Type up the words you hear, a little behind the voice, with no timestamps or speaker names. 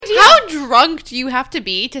drunk do you have to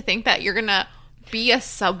be to think that you're gonna be a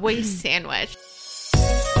Subway sandwich?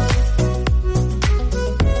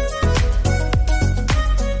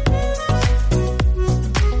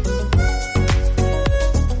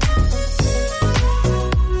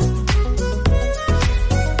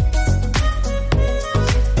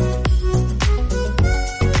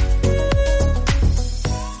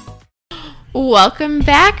 Welcome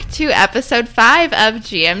back to episode 5 of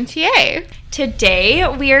GMTA. Today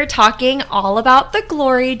we are talking all about the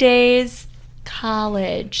glory days,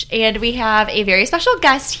 college, and we have a very special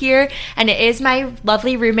guest here, and it is my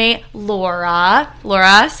lovely roommate, Lora.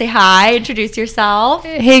 Lora, say hi, introduce yourself.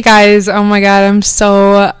 Hey guys, oh my god, I'm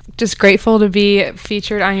so just grateful to be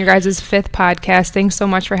featured on your guys' 5th podcast. Thanks so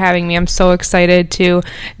much for having me. I'm so excited to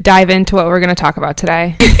dive into what we're going to talk about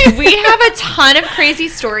today. We have a ton of crazy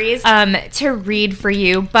stories to read for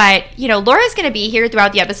you, but, Laura's going to be here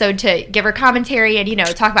throughout the episode to give her commentary and,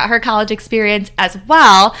 talk about her college experience as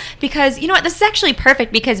well, because, you know what, this is actually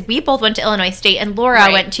perfect because we both went to Illinois State and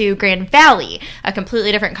Laura went to Grand Valley, a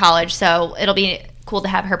completely different college, so it'll be cool to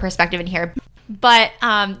have her perspective in here. But,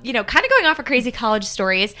 kind of going off of crazy college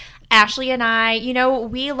stories, Ashley and I,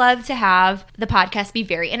 we love to have the podcast be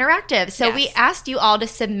very interactive. So we asked you all to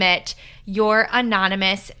submit your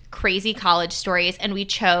anonymous crazy college stories, and we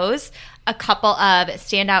chose a couple of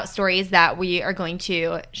standout stories that we are going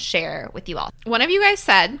to share with you all. One of you guys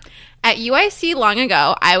said, at UIC long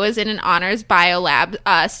ago, I was in an honors bio lab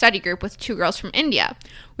study group with 2 girls from India.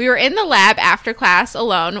 We were in the lab after class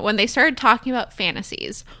alone when they started talking about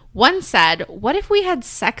fantasies. One said, "What if we had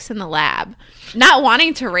sex in the lab?" Not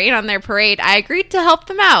wanting to rain on their parade, I agreed to help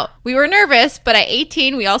them out. We were nervous, but at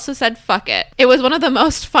 18, we also said fuck it. It was one of the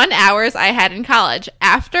most fun hours I had in college.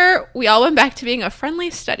 After, we all went back to being a friendly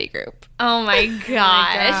study group. Oh my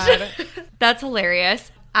gosh. That's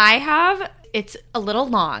hilarious. It's a little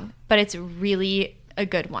long, but it's really a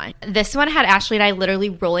good one. This one had Ashley and I literally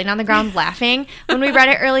rolling on the ground laughing when we read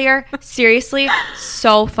it earlier. Seriously,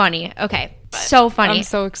 so funny. Okay. So funny. I'm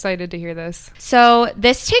so excited to hear this. So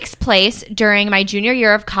this takes place during my junior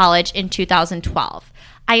year of college in 2012.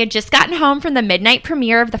 I had just gotten home from the midnight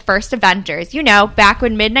premiere of the first Avengers, back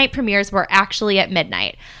when midnight premieres were actually at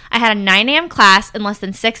midnight. I had a 9 a.m. class in less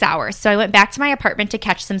than 6 hours, so I went back to my apartment to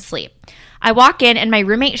catch some sleep. I walk in, and my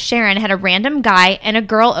roommate Sharon had a random guy and a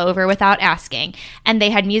girl over without asking, and they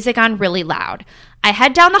had music on really loud. I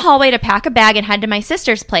head down the hallway to pack a bag and head to my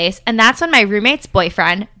sister's place, and that's when my roommate's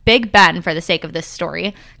boyfriend, Big Ben for the sake of this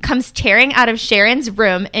story, comes tearing out of Sharon's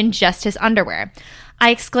room in just his underwear. I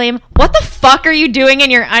exclaim, "What the fuck are you doing in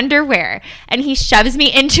your underwear?" And he shoves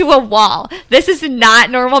me into a wall. This is not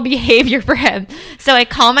normal behavior for him. So I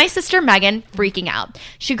call my sister Megan, freaking out.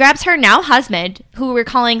 She grabs her now husband, who we're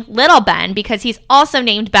calling Little Ben because he's also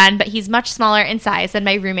named Ben, but he's much smaller in size than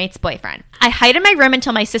my roommate's boyfriend. I hide in my room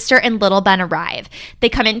until my sister and Little Ben arrive. They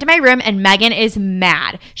come into my room and Megan is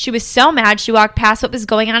mad. She was so mad she walked past what was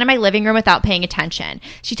going on in my living room without paying attention.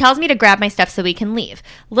 She tells me to grab my stuff so we can leave.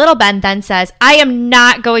 Little Ben then says, "I am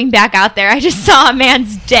not going back out there. I just saw a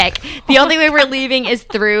man's dick. The only way we're leaving is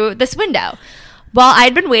through this window." While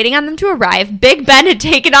I'd been waiting on them to arrive, Big Ben had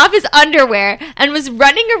taken off his underwear and was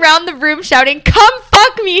running around the room shouting, "Come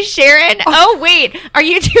fuck me, Sharon." Oh, wait, are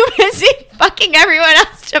you too busy fucking everyone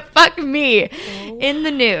else to fuck me? In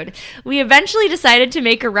the nude. We eventually decided to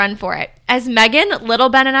make a run for it. As Megan, Little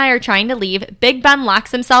Ben, and I are trying to leave, Big Ben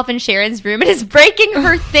locks himself in Sharon's room and is breaking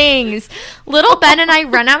her things. Little Ben and I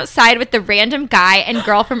run outside with the random guy and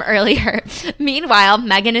girl from earlier. Meanwhile,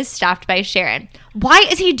 Megan is stopped by Sharon. "Why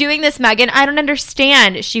is he doing this, Megan? I don't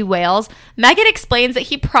understand," she wails. Megan explains that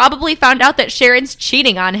he probably found out that Sharon's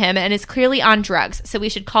cheating on him and is clearly on drugs, so we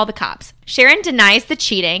should call the cops. Sharon denies the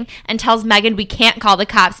cheating and tells Megan we can't call the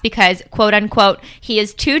cops because, quote unquote, he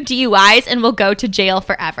has 2 DUIs and will go to jail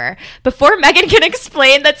forever. Before Megan can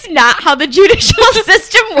explain that's not how the judicial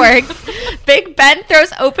system works, Big Ben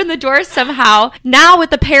throws open the door somehow, now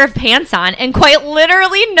with a pair of pants on, and quite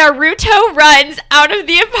literally Naruto runs out of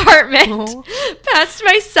the apartment, past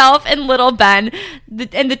myself and Little Ben,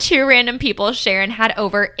 and the 2 random people Sharon had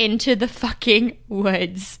over into the fucking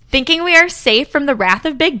woods. Thinking we are safe from the wrath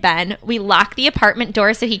of Big Ben, we lock the apartment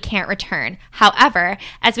door so he can't return. However,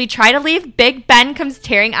 as we try to leave, Big Ben comes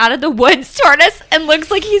tearing out of the woods toward us and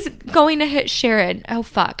looks like he's going to hit Sharon. Oh,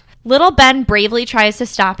 fuck. Little Ben bravely tries to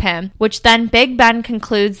stop him, which then Big Ben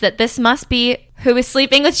concludes that this must be who is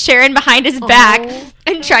sleeping with Sharon behind his back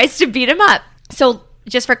and tries to beat him up. So,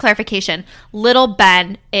 just for clarification, Little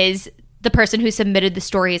Ben is the person who submitted the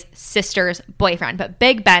story's sister's boyfriend, but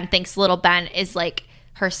Big Ben thinks Little Ben is like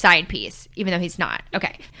her side piece, even though he's not.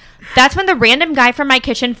 Okay. That's when the random guy from my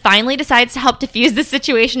kitchen finally decides to help defuse the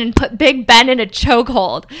situation and put Big Ben in a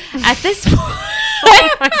chokehold. At this point,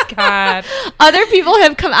 oh my God. Other people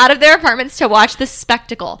have come out of their apartments to watch this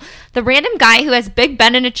spectacle. The random guy who has Big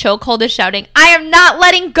Ben in a chokehold is shouting, "I am not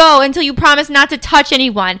letting go until you promise not to touch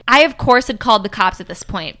anyone." I, of course, had called the cops at this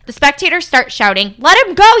point. The spectators start shouting, "Let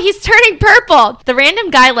him go! He's turning purple!" The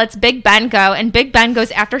random guy lets Big Ben go, and Big Ben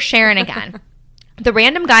goes after Sharon again. The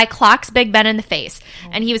random guy clocks Big Ben in the face,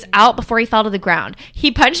 and he was out before he fell to the ground.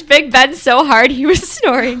 He punched Big Ben so hard he was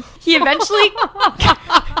snoring. He eventually...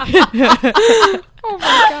 Oh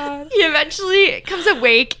my God. He eventually comes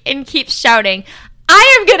awake and keeps shouting,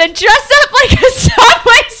 "I am gonna dress up like a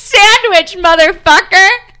Subway sandwich, motherfucker!"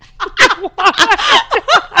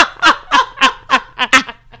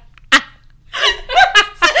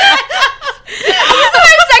 This is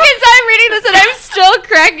my second time reading this and I'm still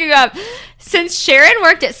cracking up. Since Sharon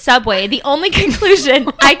worked at Subway, the only conclusion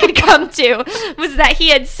I could come to was that he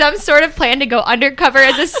had some sort of plan to go undercover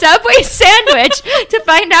as a Subway sandwich to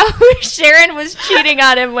find out who Sharon was cheating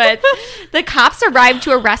on him with. The cops arrived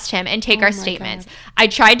to arrest him and take our statements. God. I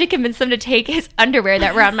tried to convince them to take his underwear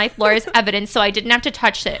that were on my floor as evidence so I didn't have to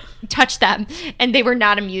touch them, and they were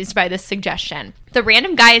not amused by this suggestion. The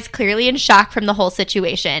random guy is clearly in shock from the whole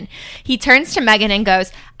situation. He turns to Megan and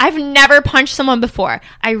goes, "I've never punched someone before.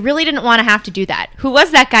 I really didn't want to have to do that. Who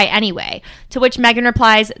was that guy anyway?" To which Megan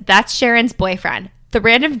replies, "That's Sharon's boyfriend." The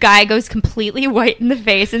random guy goes completely white in the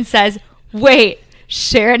face and says, "Wait,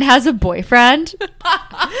 Sharon has a boyfriend?"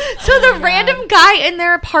 So the random guy in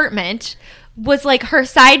their apartment was like her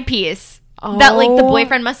side piece. That like the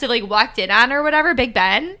boyfriend must have like walked in on or whatever, Big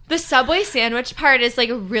Ben. The Subway sandwich part is like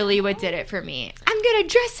really what did it for me. I'm gonna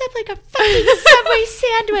dress up like a fucking Subway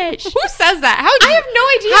sandwich. Who says that? I have no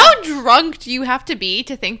idea. How drunk do you have to be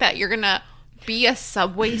to think that you're gonna be a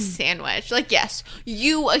Subway sandwich? Like, yes,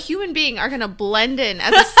 you, a human being, are gonna blend in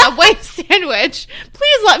as a Subway sandwich.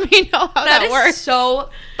 Please let me know how that works. That is so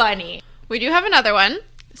funny. We do have another one.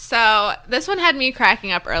 So this one had me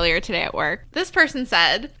cracking up earlier today at work. This person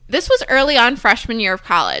said, "This was early on freshman year of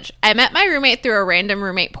college. I met my roommate through a random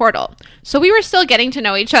roommate portal. So we were still getting to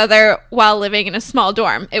know each other while living in a small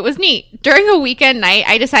dorm. It was neat. During a weekend night,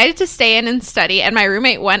 I decided to stay in and study, and my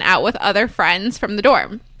roommate went out with other friends from the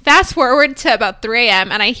dorm. Fast forward to about 3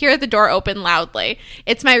 a.m. and I hear the door open loudly.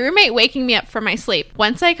 It's my roommate waking me up from my sleep.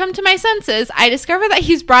 Once I come to my senses, I discover that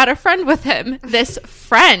he's brought a friend with him. This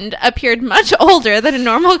friend appeared much older than a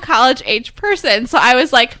normal college-age person, so I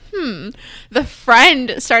was like, The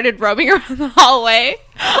friend started roaming around the hallway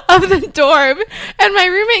of the dorm, and my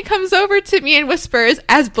roommate comes over to me and whispers,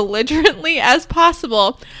 as belligerently as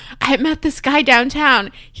possible, "I met this guy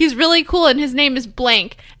downtown. He's really cool and his name is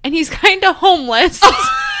blank, and he's kind of homeless." So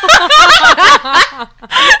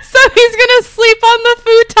he's gonna sleep on the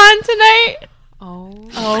futon tonight.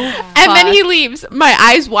 And then he leaves. My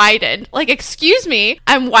eyes widened. Like, excuse me,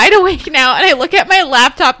 I'm wide awake now, and I look at my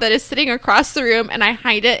laptop that is sitting across the room, and I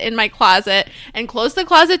hide it in my closet and close the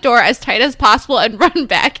closet door as tight as possible and run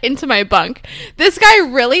back into my bunk. This guy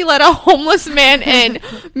really let a homeless man in.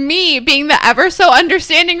 Me being the ever so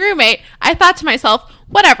understanding roommate, I thought to myself,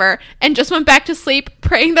 whatever, and just went back to sleep,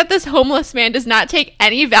 praying that this homeless man does not take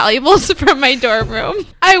any valuables from my dorm room.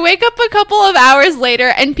 I wake up a couple of hours later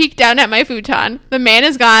and peek down at my futon. The man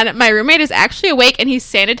is gone. My roommate is actually awake, and he's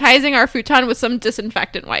sanitizing our futon with some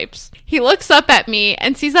disinfectant wipes. He looks up at me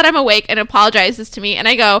and sees that I'm awake and apologizes to me, and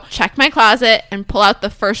I go, check my closet and pull out the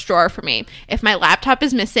first drawer for me. If my laptop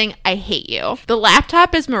is missing, I hate you. The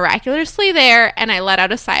laptop is miraculously there, and I let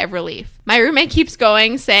out a sigh of relief. My roommate keeps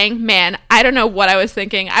going, saying, "Man, I don't know what I was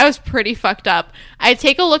thinking. I was pretty fucked up." I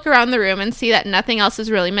take a look around the room and see that nothing else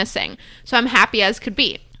is really missing, so I'm happy as could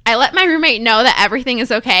be. I let my roommate know that everything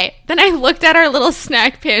is okay. Then I looked at our little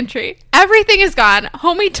snack pantry. Everything is gone.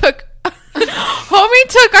 Homie took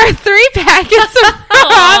our 3 packets of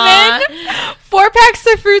ramen, 4 packs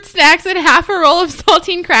of fruit snacks, and half a roll of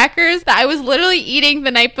saltine crackers that I was literally eating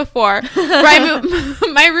the night before.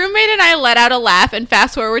 My roommate and I let out a laugh, and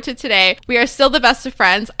fast forward to today. We are still the best of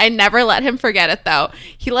friends. I never let him forget it, though.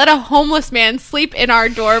 He let a homeless man sleep in our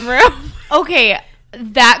dorm room. Okay,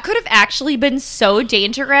 that could have actually been so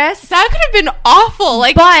dangerous. That could have been awful.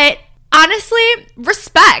 But honestly,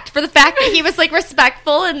 respect for the fact that he was like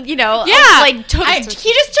respectful and he just took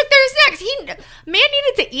their snacks. Man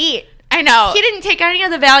needed to eat. I know. He didn't take any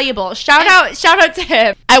of the valuables. Shout out to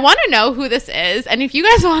him. I want to know who this is, and if you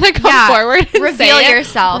guys want to come forward and reveal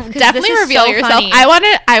yourself. Definitely reveal yourself. Funny.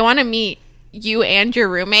 I want to meet you and your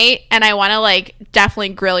roommate, and I want to like definitely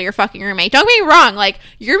grill your fucking roommate. Don't get me wrong, like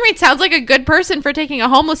your roommate sounds like a good person for taking a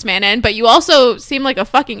homeless man in, but you also seem like a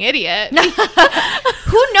fucking idiot.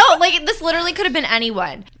 Who knows? Like this literally could have been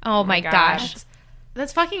anyone. Oh my gosh.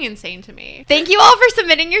 That's fucking insane to me. Thank you all for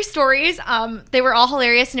submitting your stories. They were all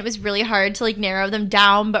hilarious, and it was really hard to like narrow them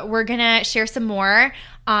down, but we're gonna share some more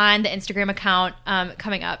on the Instagram account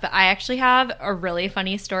coming up. But I actually have a really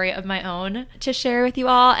funny story of my own to share with you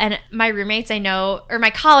all. And my roommates, I know, or my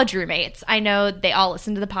college roommates, I know they all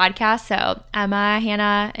listen to the podcast. So Emma,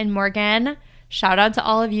 Hannah, and Morgan, shout out to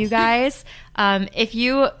all of you guys. If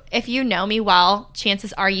you know me well,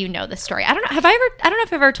 chances are you know this story. I don't know if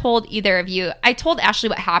I've ever told either of you. I told Ashley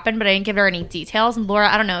what happened, but I didn't give her any details. And Laura,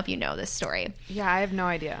 I don't know if you know this story. Yeah, I have no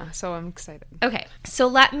idea, so I'm excited. Okay, so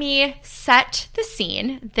let me set the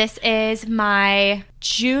scene. This is my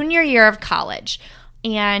junior year of college.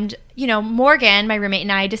 And, you know, Morgan, my roommate,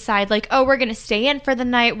 and I decide, like, oh, we're going to stay in for the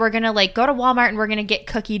night. We're going to, like, go to Walmart and we're going to get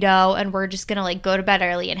cookie dough and we're just going to, like, go to bed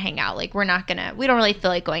early and hang out. Like, we don't really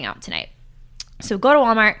feel like going out tonight. So go to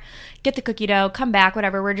Walmart, get the cookie dough, come back,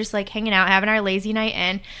 whatever. We're just, like, hanging out, having our lazy night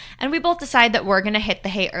in. And we both decide that we're going to hit the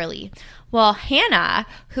hay early. Well, Hannah,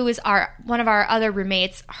 who is one of our other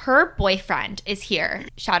roommates, her boyfriend is here.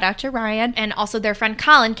 Shout out to Ryan. And also their friend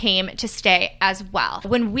Colin came to stay as well.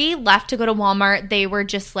 When we left to go to Walmart, they were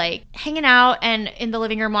just like hanging out and in the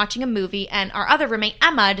living room watching a movie. And our other roommate,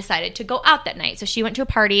 Emma, decided to go out that night. So she went to a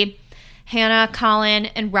party. Hannah, Colin,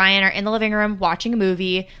 and Ryan are in the living room watching a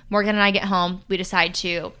movie. Morgan and I get home. We decide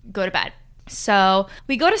to go to bed. So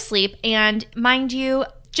we go to sleep. And mind you,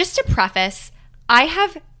 just to preface, I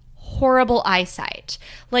have horrible eyesight.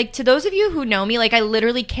 Like, to those of you who know me, like, I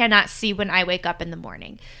literally cannot see when I wake up in the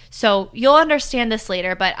morning. So you'll understand this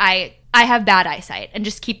later, but I have bad eyesight, and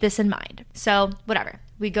just keep this in mind. So whatever.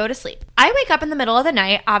 We go to sleep. I wake up in the middle of the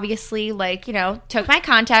night, obviously, like, you know, took my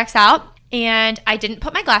contacts out, and I didn't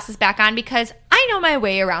put my glasses back on because I know my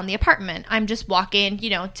way around the apartment. I'm just walking, you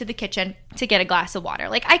know, to the kitchen to get a glass of water.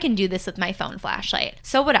 Like, I can do this with my phone flashlight.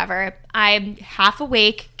 So whatever. I'm half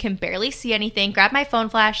awake, can barely see anything, grab my phone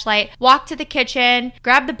flashlight, walk to the kitchen,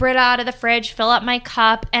 grab the Brita out of the fridge, fill up my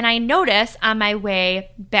cup, and I notice on my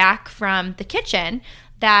way back from the kitchen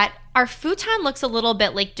that our futon looks a little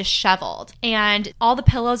bit like disheveled and all the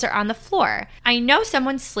pillows are on the floor. I know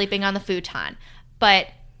someone's sleeping on the futon, but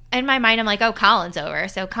in my mind, I'm like, oh, Colin's over,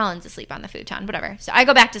 so Colin's asleep on the futon, whatever. So I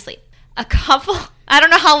go back to sleep. I don't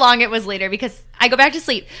know how long it was later because I go back to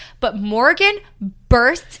sleep, but Morgan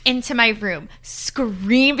bursts into my room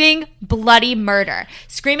screaming bloody murder,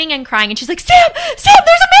 screaming and crying, and she's like, Sam, there's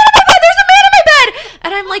a man in my bed,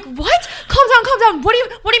 and I'm like, what? Calm down. What do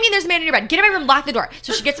you mean there's a man in your bed? Get in my room, lock the door.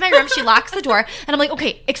 So she gets in my room, she locks the door, and I'm like,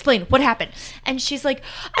 okay, explain, what happened? And she's like,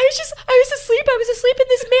 I was asleep, and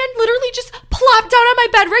this man literally just plopped down on my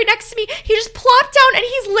bed right next to me. He just plopped down, and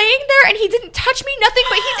he's laying there, and he didn't touch me, nothing,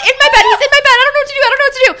 but he's in my bed, I don't know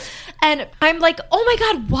what to do. And I'm like, oh my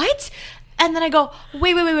God, what? And then I go,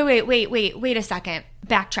 wait a second,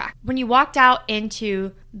 backtrack. When you walked out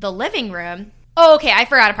into the living room, oh, okay, I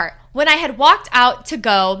forgot a part. When I had walked out to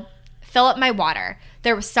go fill up my water,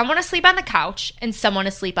 there was someone asleep on the couch and someone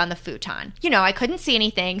asleep on the futon. You know, I couldn't see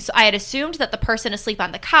anything, so I had assumed that the person asleep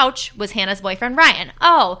on the couch was Hannah's boyfriend, Ryan.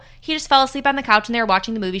 Oh, he just fell asleep on the couch and they were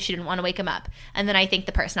watching the movie. She didn't want to wake him up. And then I think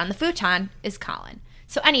the person on the futon is Colin.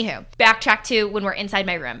 So anywho, backtrack to when we're inside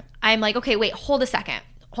my room. I'm like, okay, wait, hold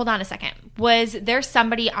on a second. Was there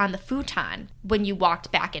somebody on the futon when you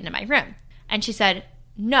walked back into my room? And she said,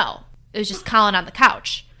 no, it was just Colin on the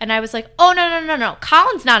couch. And I was like, oh, no.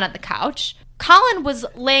 Colin's not on the couch. Colin was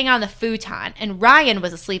laying on the futon and Ryan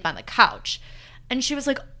was asleep on the couch. And she was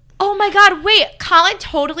like, oh my God, wait, Colin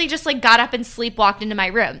totally just like got up and sleepwalked into my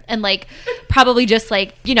room and like probably just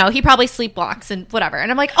like, you know, he probably sleepwalks and whatever.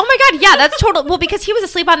 And I'm like, oh my God, yeah, that's total. Well, because he was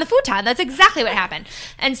asleep on the futon. That's exactly what happened.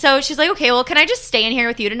 And so she's like, okay, well, can I just stay in here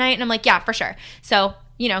with you tonight? And I'm like, yeah, for sure. So,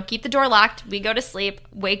 you know, keep the door locked. We go to sleep,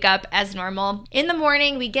 wake up as normal. In the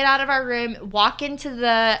morning, we get out of our room, walk into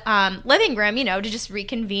the living room, you know, to just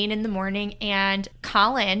reconvene in the morning. And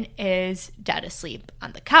Colin is dead asleep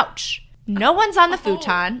on the couch. No one's on the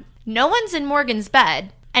futon. No one's in Morgan's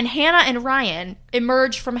bed. And Hannah and Ryan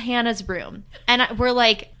emerge from Hannah's room. And we're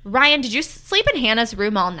like, Ryan, did you sleep in Hannah's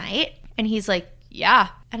room all night? And he's like, yeah.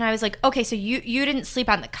 And I was like, okay, so you didn't sleep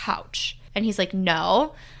on the couch. And he's like,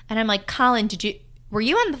 no. And I'm like, Colin, were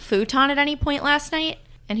you on the futon at any point last night?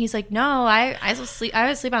 And he's like, no, I was asleep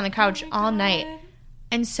on the couch all night.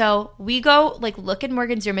 And so we go, like, look in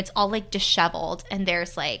Morgan's room. It's all, like, disheveled. And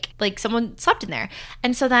there's, like someone slept in there.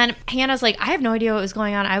 And so then Hannah's like, I have no idea what was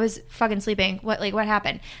going on. I was fucking sleeping. What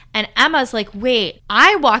happened? And Emma's like, wait,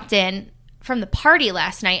 I walked in from the party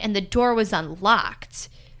last night and the door was unlocked.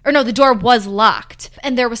 Or no, the door was locked.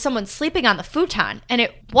 And there was someone sleeping on the futon. And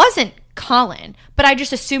it wasn't Colin. But I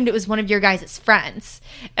just assumed it was one of your guys' friends.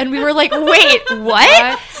 And we were like, wait,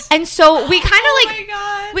 what? And so we kind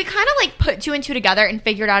of like put two and two together and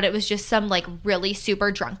figured out it was just some like really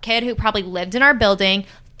super drunk kid who probably lived in our building,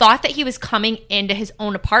 thought that he was coming into his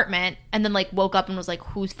own apartment, and then like woke up and was like,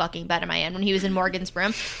 whose fucking bed am I in, when he was in Morgan's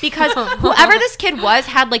room, because whoever this kid was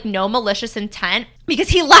had like no malicious intent, because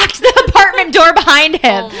he locked the apartment door behind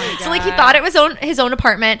him. So like he thought it was his own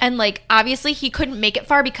apartment, and like obviously he couldn't make it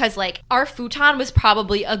far because like our futon was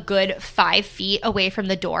probably a good 5 feet away from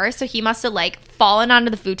the door, so he must have like fallen onto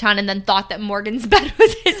the futon and then thought that Morgan's bed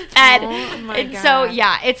was his bed. And so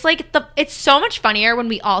yeah, it's like it's so much funnier when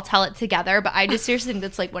we all tell it together, but I just seriously think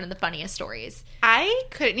that's like one of the funniest stories. I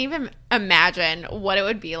couldn't even imagine what it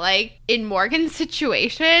would be like in Morgan's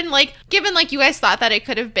situation. Like, given, like, you guys thought that it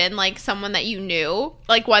could have been, like, someone that you knew.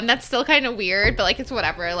 Like, one that's still kind of weird, but, like, it's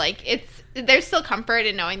whatever. Like, there's still comfort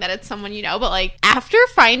in knowing that it's someone you know. But, like, after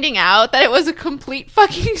finding out that it was a complete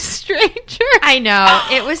fucking stranger. I know.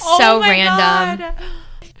 It was so random. God.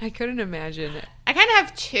 I couldn't imagine it. I kind of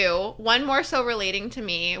have two. One more so relating to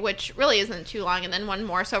me, which really isn't too long, and then one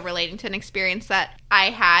more so relating to an experience that I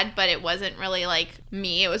had, but it wasn't really like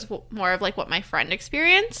me. It was more of like what my friend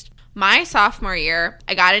experienced. My sophomore year,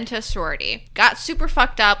 I got into a sorority. Got super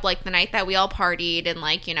fucked up like the night that we all partied and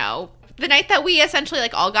like, you know, the night that we essentially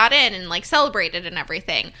like all got in and like celebrated and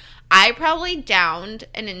everything. I probably downed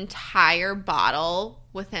an entire bottle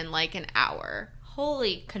within like an hour.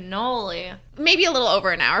 Holy cannoli. Maybe a little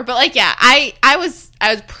over an hour, but like, yeah, I was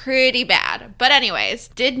pretty bad. But anyways,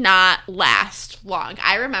 did not last long.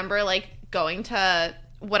 I remember like going to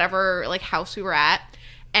whatever like house we were at,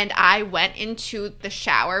 and I went into the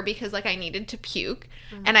shower because like I needed to puke,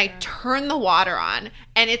 and I turned the water on,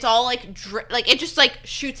 and it's all like like it just like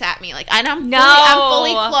shoots at me, like, and I'm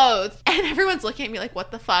fully clothed, and everyone's looking at me like,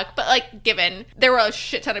 what the fuck? But like, given there were a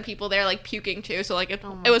shit ton of people there like puking too, so like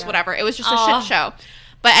it was whatever. It was just a shit show.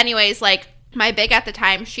 But anyways, like my big at the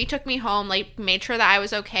time, she took me home, like made sure that I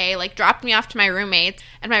was okay, like dropped me off to my roommates,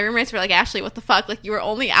 and my roommates were like, Ashley, what the fuck? Like, you were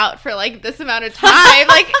only out for like this amount of time.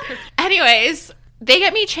 Like, anyways, they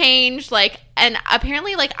get me changed, like, and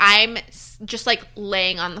apparently like I'm just like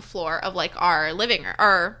laying on the floor of like our living room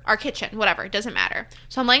or our kitchen, whatever, it doesn't matter.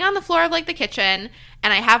 So I'm laying on the floor of like the kitchen,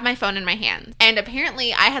 and I have my phone in my hand, and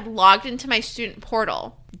apparently I had logged into my student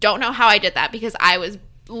portal. Don't know how I did that because I was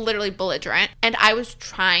literally belligerent, and I was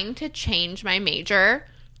trying to change my major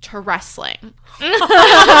to wrestling. Oh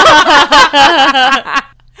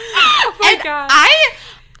my God.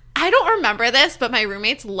 I don't remember this, but my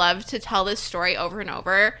roommates love to tell this story over and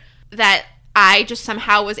over, that I just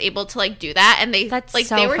somehow was able to like do that, and they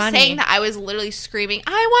they were saying that I was literally screaming,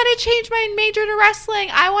 I want to change my major to wrestling.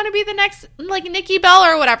 I want to be the next like Nikki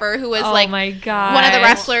Bella or whatever, who was like my God. one of the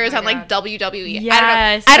wrestlers on like WWE.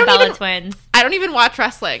 Yes, I don't know. Bella Twins. I don't even watch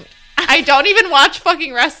wrestling. I don't even watch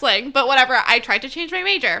fucking wrestling, but whatever. I tried to change my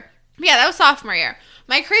major. But yeah, that was sophomore year.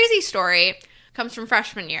 My crazy story comes from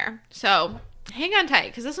freshman year. So hang on tight,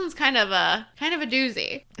 because this one's kind of a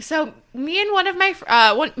doozy. So me and one of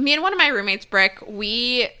my roommates, Brick,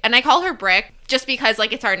 and I call her Brick just because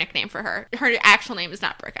like it's our nickname for her. Her actual name is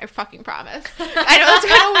not Brick. I fucking promise. I know it's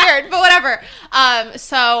kind of weird, but whatever.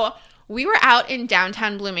 So we were out in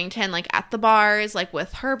downtown Bloomington, like at the bars, like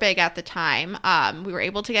with her big at the time. We were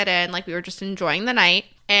able to get in, like we were just enjoying the night.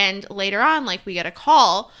 And later on, like we get a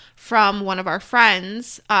call from one of our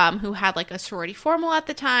friends who had like a sorority formal at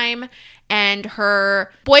the time, and her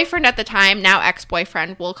boyfriend at the time, now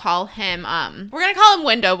ex-boyfriend, we'll call him, we're going to call him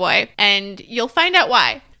Window Boy, and you'll find out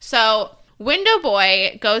why. So Window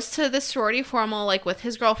Boy goes to the sorority formal like with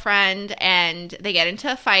his girlfriend, and they get into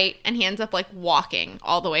a fight, and he ends up like walking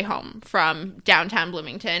all the way home from downtown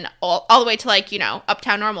Bloomington all the way to like, you know,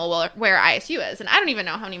 uptown Normal where ISU is. And I don't even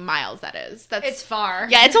know how many miles that is. It's far.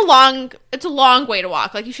 Yeah, it's a long way to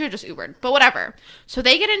walk. Like, you should have just Ubered, but whatever. So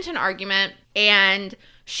they get into an argument, and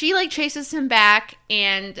she like chases him back,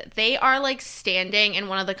 and they are like standing in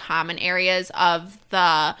one of the common areas of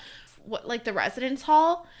the residence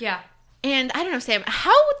hall. Yeah. And I don't know, Sam,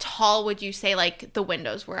 how tall would you say, like, the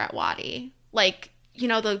windows were at Wadi? Like, you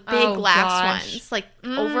know, the big glass ones. Like,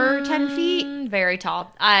 over 10 feet? Very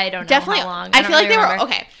tall. I don't know Definitely, how long. I feel like they were,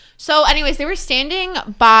 okay. So, anyways, they were standing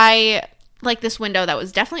by, like, this window that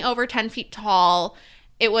was definitely over 10 feet tall.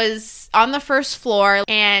 It was on the first floor,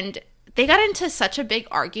 and they got into such a big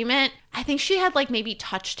argument. I think she had, like, maybe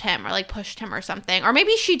touched him or, like, pushed him or something. Or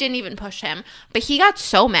maybe she didn't even push him. But he got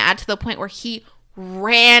so mad to the point where he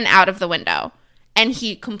ran out of the window and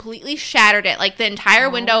he completely shattered it. Like, the entire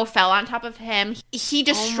window fell on top of him. He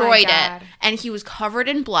destroyed it, and he was covered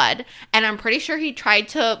in blood. And I'm pretty sure he tried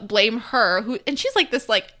to blame her, and she's like this,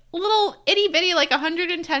 like, little itty bitty, like,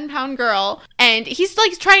 110-pound girl. And he's,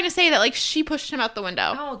 like, trying to say that, like, she pushed him out the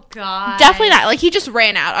window. Oh, God. Definitely not. Like, he just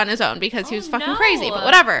ran out on his own because he was fucking crazy, but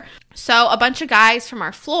whatever. So a bunch of guys from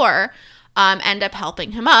our floor end up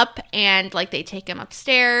helping him up, and like they take him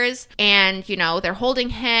upstairs, and you know, they're holding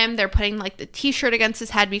him, they're putting like the t-shirt against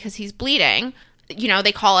his head because he's bleeding. You know,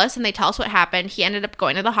 they call us and they tell us what happened. He ended up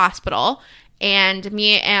going to the hospital, and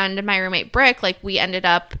me and my roommate Brick, like, we ended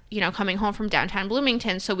up, you know, coming home from downtown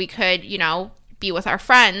Bloomington so we could, you know, be with our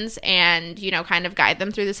friends and, you know, kind of guide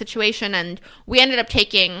them through the situation. And we ended up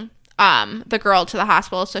taking the girl to the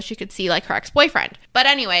hospital so she could see like her ex-boyfriend. But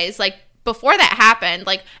anyways, like, before that happened,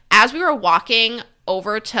 like, as we were walking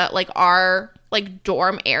over to like our like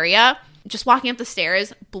dorm area, just walking up the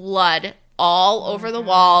stairs, blood all over the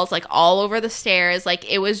walls, like all over the stairs. Like,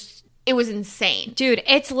 it was insane. Dude,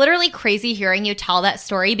 it's literally crazy hearing you tell that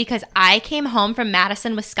story because I came home from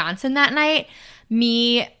Madison, Wisconsin that night,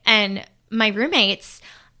 me and my roommates,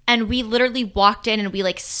 and we literally walked in and we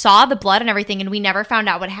like saw the blood and everything, and we never found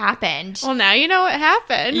out what happened. Well, now you know what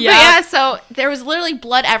happened. Yeah. But yeah, so there was literally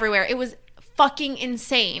blood everywhere. It was fucking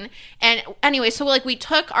insane. And anyway, so like we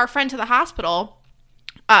took our friend to the hospital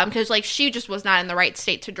because like she just was not in the right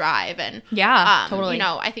state to drive. And yeah, totally. You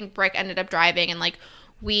know, I think Brick ended up driving, and like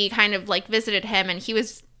we kind of like visited him, and he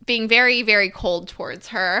was being very, very cold towards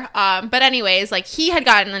her. But anyways, like he had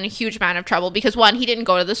gotten in a huge amount of trouble because, one, he didn't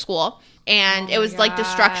go to the school, and it was like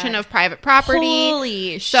destruction of private property.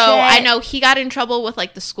 Holy shit. So I know he got in trouble with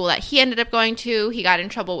like the school that he ended up going to. He got in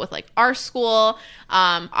trouble with like our school.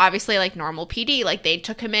 Obviously, like normal PD, like they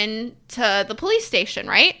took him in to the police station,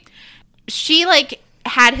 right? She like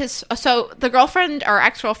had his, so the girlfriend or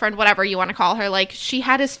ex-girlfriend, whatever you want to call her, like she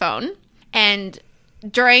had his phone, and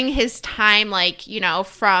during his time, like, you know,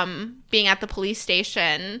 from being at the police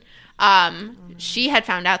station, she had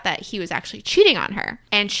found out that he was actually cheating on her,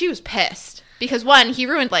 and she was pissed because, one, he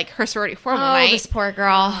ruined like her sorority formal night. This poor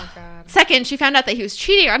girl. Oh, God. Second, she found out that he was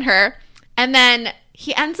cheating on her, and then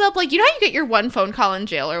he ends up like, you know how you get your one phone call in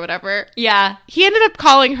jail or whatever? Yeah. He ended up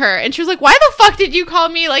calling her, and she was like, why the fuck did you call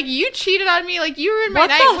me? Like, you cheated on me, like you ruined my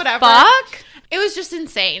night, whatever. Fuck? It was just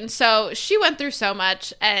insane. So she went through so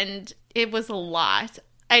much, and it was a lot.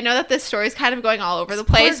 I know that this story is kind of going all over the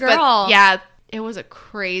place, but yeah, it was a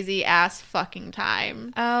crazy ass fucking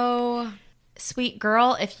time. Oh, sweet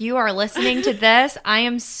girl, if you are listening to this, I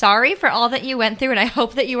am sorry for all that you went through, and I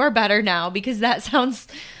hope that you are better now, because that sounds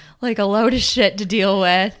like a load of shit to deal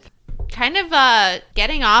with. Kind of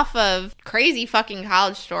getting off of crazy fucking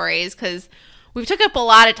college stories, because we've took up a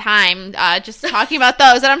lot of time just talking about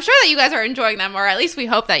those, and I'm sure that you guys are enjoying them, or at least we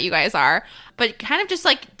hope that you guys are. But kind of just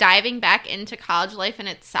like diving back into college life in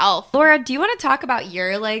itself. Laura, do you want to talk about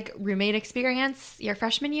your like roommate experience your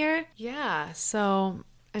freshman year? Yeah, so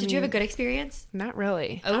Did you have a good experience? Not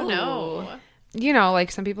really. Oh no. You know,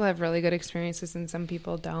 like some people have really good experiences and some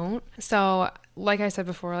people don't. So like I said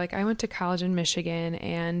before, like I went to college in Michigan,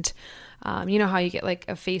 and you know how you get like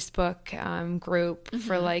a Facebook group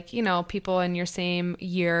for like, you know, people in your same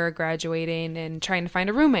year graduating and trying to find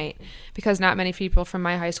a roommate, because not many people from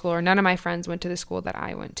my high school or none of my friends went to the school that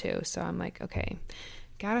I went to. So I'm like, okay,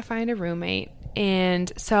 gotta find a roommate. And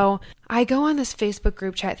so I go on this Facebook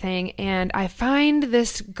group chat thing, and I find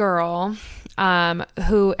this girl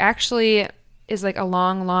who actually is like a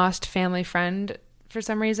long lost family friend for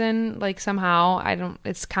some reason. Like somehow,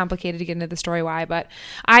 it's complicated to get into the story why, but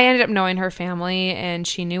I ended up knowing her family, and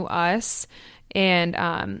she knew us. And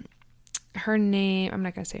her name, I'm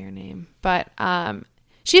not gonna say her name, but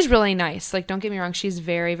she's really nice. Like, don't get me wrong, she's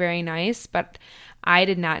very, very nice, but I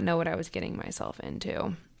did not know what I was getting myself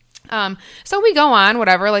into. So we go on,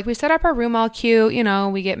 whatever, like we set up our room all cute, you know,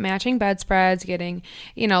 we get matching bedspreads, getting,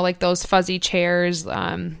 you know, like those fuzzy chairs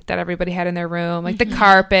that everybody had in their room, like the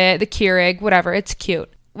carpet, the Keurig, whatever, it's cute.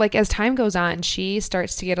 Like as time goes on, she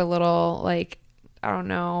starts to get a little like, I don't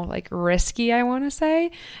know, like risky, I want to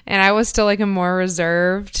say. And I was still like a more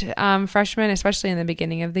reserved freshman, especially in the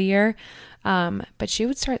beginning of the year. But she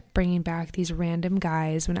would start bringing back these random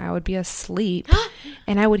guys when I would be asleep,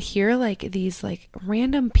 and I would hear like these like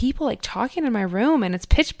random people like talking in my room, and it's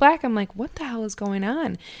pitch black. I'm like, what the hell is going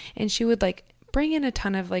on? And she would like bring in a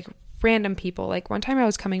ton of like random people. Like one time I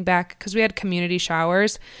was coming back because we had community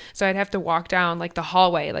showers, so I'd have to walk down like the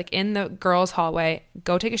hallway, like in the girls' hallway,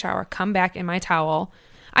 go take a shower, come back in my towel.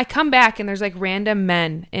 I come back and there's like random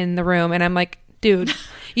men in the room, and I'm like, dude,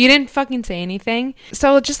 you didn't fucking say anything.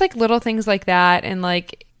 So just like little things like that, and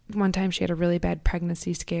like one time she had a really bad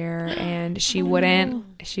pregnancy scare and she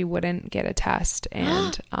wouldn't get a test.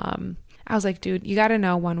 And I was like, dude, you got to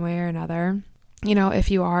know one way or another. You know, if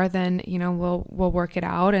you are, then, you know, we'll work it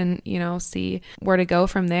out and, you know, see where to go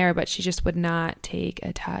from there. But she just would not take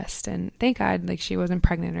a test. And thank God, like, she wasn't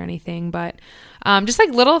pregnant or anything. But just like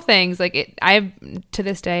little things, like to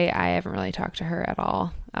this day, I haven't really talked to her at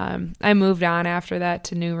all. I moved on after that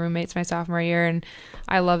to new roommates my sophomore year, and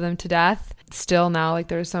I love them to death. Still now, like,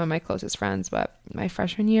 they're some of my closest friends. But my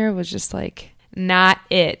freshman year was just like not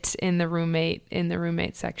it in the roommate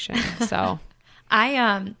section. So.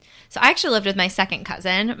 I actually lived with my second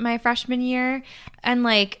cousin my freshman year, and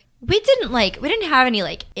like we didn't have any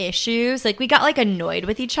like issues. Like we got like annoyed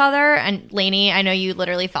with each other. And Lainey, I know you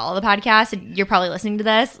literally follow the podcast and you're probably listening to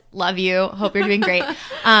this. Love you. Hope you're doing great.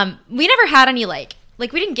 We never had any like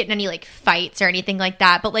we didn't get in any like fights or anything like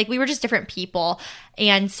that, but like we were just different people.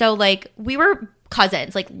 And so like we were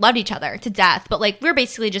cousins, like loved each other to death, but like we were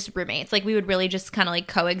basically just roommates. Like we would really just kind of like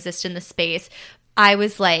coexist in the space. I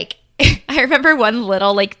was like, I remember one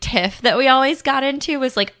little like tiff that we always got into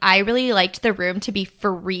was like I really liked the room to be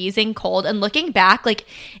freezing cold, and looking back, like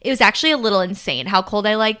it was actually a little insane how cold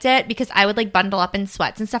I liked it, because I would like bundle up in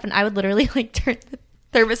sweats and stuff, and I would literally like turn the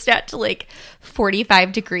thermostat to like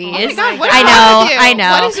 45 degrees. Oh my God, I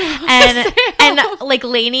know. What is wrong with and like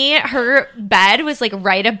Lainey, her bed was like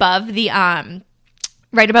right above the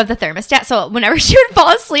thermostat, so whenever she would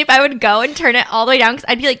fall asleep, I would go and turn it all the way down because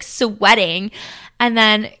I'd be like sweating, and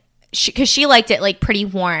then because she liked it like pretty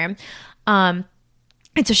warm, and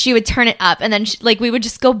so she would turn it up, and then like we would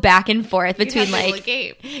just go back and forth between like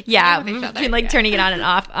between like turning it on and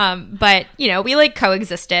off. But you know, we like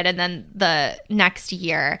coexisted, and then the next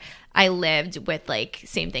year I lived with like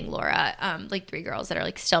same thing, Lora, like 3 girls that are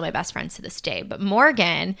like still my best friends to this day. But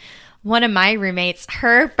Morgan, one of my roommates,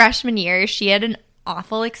 her freshman year, she had an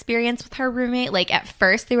awful experience with her roommate. Like at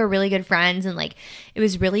first they were really good friends and like it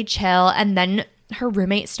was really chill, and then her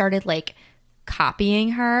roommate started like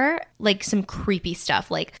copying her, like some creepy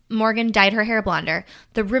stuff. Like Morgan dyed her hair blonder.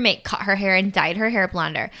 The roommate cut her hair and dyed her hair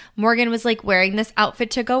blonder. Morgan was like wearing this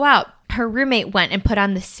outfit to go out. Her roommate went and put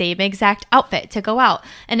on the same exact outfit to go out.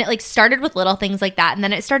 And it like started with little things like that. And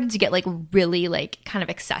then it started to get like really like kind of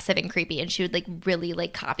excessive and creepy. And she would like really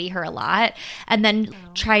like copy her a lot. And then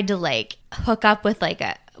tried to like hook up with like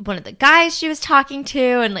one of the guys she was talking to,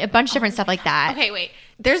 and like a bunch of different stuff like that. Okay, wait.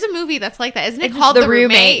 There's a movie that's like that, isn't it? It's called The The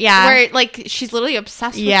Roommate? Yeah. Where like she's literally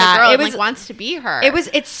obsessed with the girl and like wants to be her.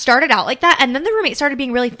 It started out like that, and then the roommate started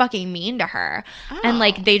being really fucking mean to her. And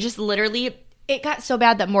like they just literally, it got so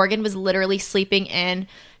bad that Morgan was literally sleeping in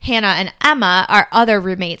Hannah and Emma, our other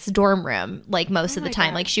roommates' dorm room, like most of the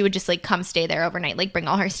time. God. Like she would just like come stay there overnight, like bring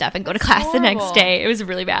all her stuff and go to class the next day. It was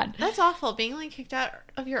really bad. That's awful, being like kicked out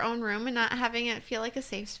of your own room and not having it feel like a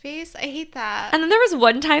safe space. I hate that. And then there was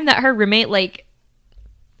one time that her roommate like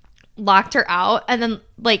locked her out, and then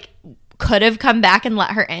like could have come back and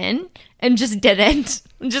let her in and just didn't.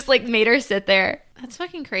 Just like made her sit there. That's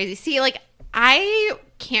fucking crazy. See, like I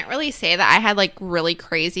can't really say that I had like really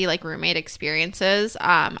crazy like roommate experiences.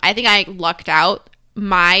 I think I lucked out.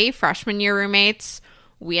 My freshman year roommates,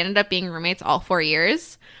 we ended up being roommates all 4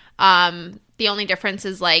 years. The only difference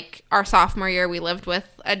is like our sophomore year we lived with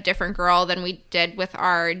a different girl than we did with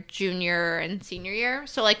our junior and senior year.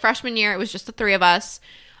 So like freshman year it was just the 3 of us.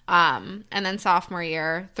 And then sophomore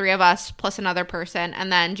year, 3 of us plus another person,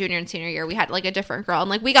 and then junior and senior year we had like a different girl, and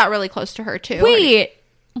like we got really close to her too. Wait,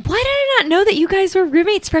 why did I not know that you guys were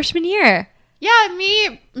roommates freshman year? Yeah,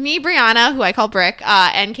 me, Brianna, who I call Brick,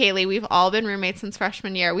 and Kaylee, we've all been roommates since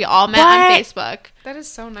freshman year. We all met on Facebook. That is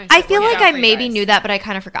so nice. I feel like I maybe knew that, but I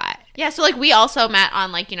kind of forgot. Yeah, so like we also met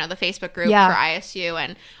on like, you know, the Facebook group for ISU,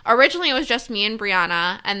 and originally it was just me and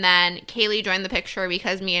Brianna, and then Kaylee joined the picture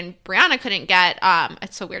because me and Brianna couldn't get,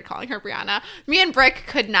 it's so weird calling her Brianna, me and Brick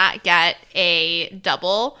could not get a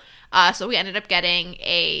double, so we ended up getting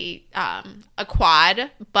a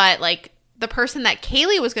quad, but like the person that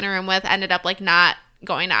Kaylee was going to room with ended up like not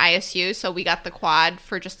going to ISU, so we got the quad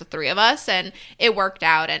for just the 3 of us, and it worked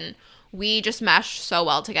out, and we just meshed so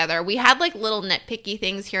well together. We had like little nitpicky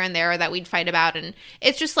things here and there that we'd fight about, and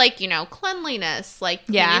it's just like, you know, cleanliness, like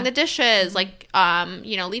cleaning the dishes, like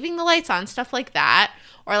you know, leaving the lights on, stuff like that,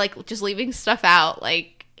 or like just leaving stuff out.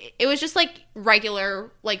 Like it was just like regular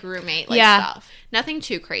like roommate like stuff, nothing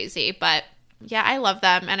too crazy. But yeah, I love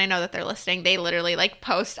them, and I know that they're listening. They literally like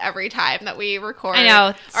post every time that we record. I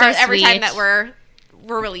know, or every time that we're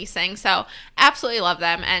releasing. So absolutely love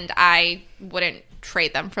them, and I wouldn't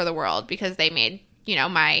trade them for the world because they made, you know,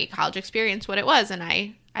 my college experience what it was, and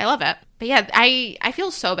I love it. But yeah, I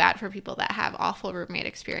feel so bad for people that have awful roommate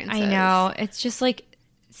experiences. I know. It's just like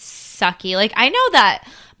sucky. Like, I know that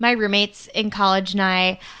my roommates in college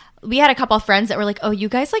and we had a couple of friends that were like, oh, you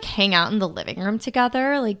guys like hang out in the living room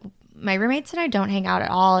together. Like, my roommates and I don't hang out at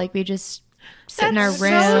all. Like, we just sit in our That's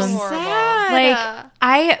room. so sad. Like,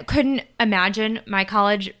 I couldn't imagine my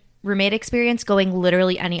college roommate experience going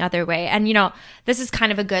literally any other way. And, you know, this is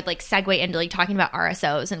kind of a good like segue into like talking about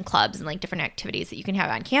RSOs and clubs and like different activities that you can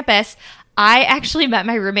have on campus. I actually met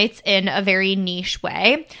my roommates in a very niche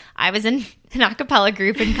way. I was in an a cappella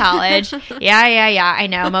group in college. Yeah. I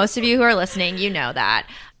know. Most of you who are listening, you know that.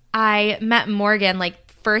 I met Morgan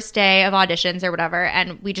like first day of auditions or whatever,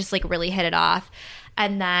 and we just like really hit it off.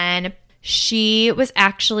 And then she was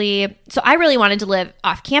actually, so I really wanted to live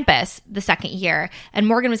off campus the second year, and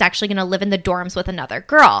Morgan was actually going to live in the dorms with another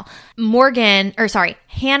girl.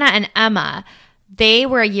 Hannah and Emma, they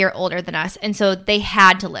were a year older than us, and so they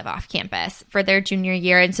had to live off campus for their junior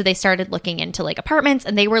year, and so they started looking into like apartments,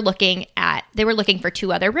 and they were looking for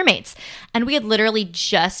 2 other roommates. And we had literally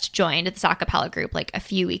just joined the a cappella group like a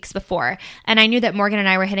few weeks before, and I knew that Morgan and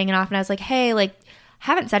I were hitting it off, and I was like, hey, like,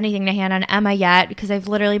 haven't said anything to Hannah and Emma yet because I've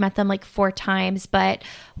literally met them like 4 times, but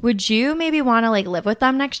would you maybe want to like live with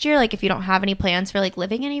them next year? Like, if you don't have any plans for like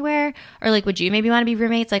living anywhere, or like, would you maybe want to be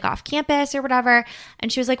roommates like off campus or whatever?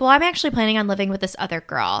 And she was like, well, I'm actually planning on living with this other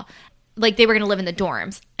girl. Like, they were going to live in the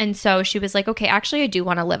dorms. And so she was like, okay, actually I do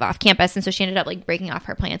want to live off campus. And so she ended up like breaking off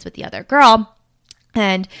her plans with the other girl.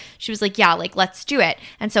 And she was like, yeah, like, let's do it.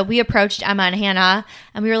 And so we approached Emma and Hannah,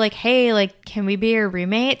 and we were like, hey, like, can we be your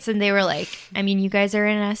roommates? And they were like, I mean, you guys are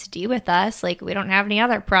in SD with us. Like, we don't have any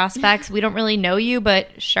other prospects. We don't really know you,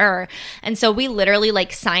 but sure. And so we literally,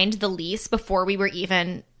 like, signed the lease before we were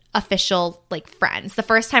even official, like, friends. The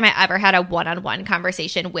first time I ever had a one-on-one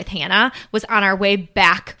conversation with Hannah was on our way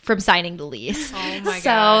back from signing the lease. Oh, my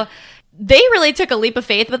God. So they really took a leap of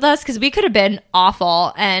faith with us because we could have been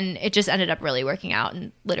awful, and it just ended up really working out,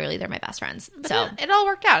 and literally they're my best friends. But so it all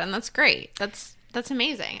worked out, and that's great. That's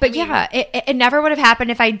amazing. But yeah, it never would have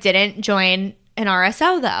happened if I didn't join an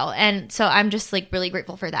RSO though. And so I'm just like really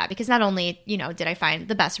grateful for that, because not only, you know, did I find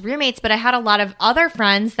the best roommates, but I had a lot of other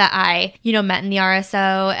friends that I, you know, met in the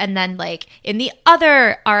RSO, and then like in the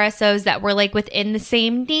other RSOs that were like within the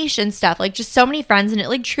same niche and stuff, like just so many friends, and it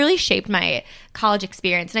like truly shaped my college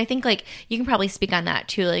experience. And I think like you can probably speak on that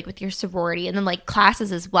too, like with your sorority and then like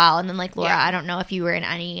classes as well. And then like Laura, Yeah. I don't know if you were in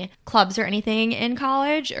any clubs or anything in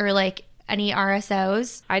college, or like any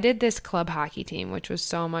RSOs. I did this club hockey team, which was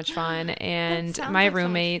so much fun, and sounds my like so much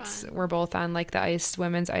roommates fun. were both on like the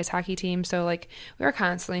women's ice hockey team, so like we were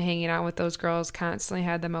constantly hanging out with those girls, constantly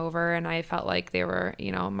had them over, and I felt like they were,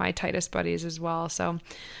 you know, my tightest buddies as well. So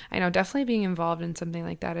I know definitely being involved in something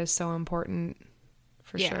like that is so important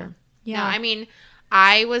for sure. Yeah. No, I mean,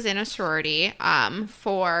 I was in a sorority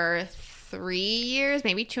for 3 years,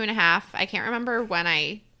 maybe 2.5. I can't remember when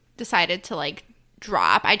I decided to like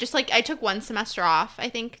drop. I took 1 semester off, I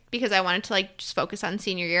think, because I wanted to like just focus on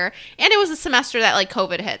senior year, and it was a semester that like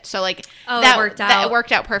COVID hit, so like that worked out. It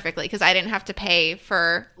worked out perfectly because I didn't have to pay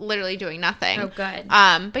for literally doing nothing. Oh, good.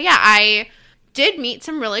 But yeah, I did meet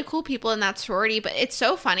some really cool people in that sorority, but it's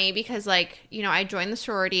so funny because like, you know, I joined the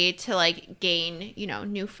sorority to like gain, you know,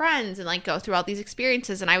 new friends and like go through all these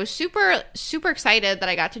experiences, and I was super super excited that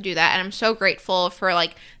I got to do that, and I'm so grateful for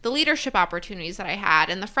like the leadership opportunities that I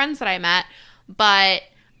had and the friends that I met. But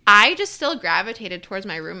I just still gravitated towards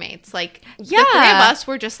my roommates. Like, the 3 of us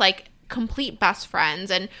were just like complete best friends,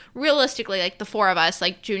 and realistically, like the 4 of us,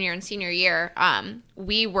 like junior and senior year,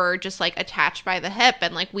 we were just like attached by the hip,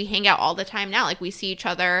 and like we hang out all the time now. Like, we see each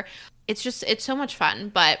other. It's so much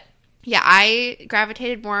fun. But yeah, I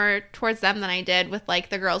gravitated more towards them than I did with like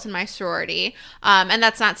the girls in my sorority. And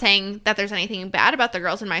that's not saying that there's anything bad about the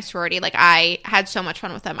girls in my sorority. Like, I had so much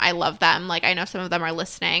fun with them. I love them. Like, I know some of them are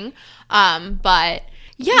listening. But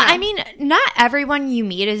yeah, you know. I mean, not everyone you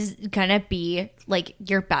meet is gonna be like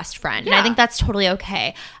your best friend. And I Yeah. think that's totally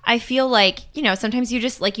okay. I feel like, you know, sometimes you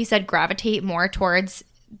just, like you said, gravitate more towards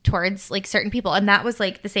like certain people. And that was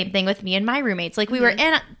like the same thing with me and my roommates. Like, we were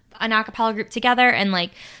in an a cappella group together, and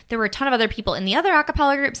like there were a ton of other people in the other a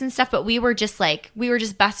cappella groups and stuff, but we were just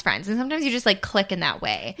best friends. And sometimes you just like click in that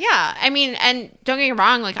way. Yeah, I mean, and don't get me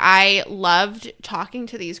wrong, like I loved talking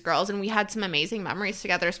to these girls, and we had some amazing memories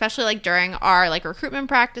together, especially like during our like recruitment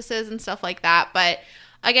practices and stuff like that. But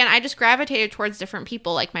again, I just gravitated towards different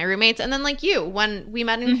people, like my roommates, and then like you, when we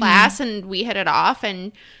met in class and we hit it off,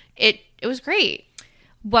 and it was great.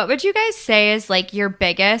 What would you guys say is like your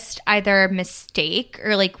biggest either mistake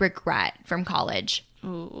or like regret from college?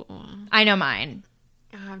 Ooh. I know mine.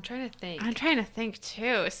 I'm trying to think. I'm trying to think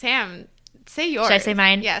too. Sam, say yours. Should I say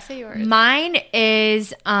mine? Yeah, say yours. Mine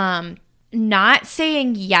is not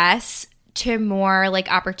saying yes to more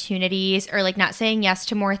like opportunities or like not saying yes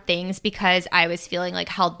to more things because I was feeling like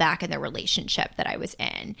held back in the relationship that I was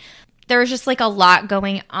in. There was just like a lot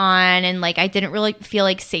going on, and like I didn't really feel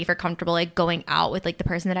like safe or comfortable like going out with like the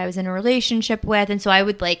person that I was in a relationship with. And so I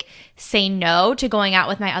would like say no to going out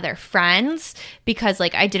with my other friends because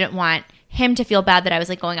like I didn't want him to feel bad that I was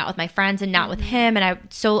like going out with my friends and not with him. And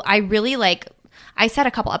I really like, I said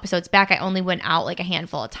a couple episodes back, I only went out like a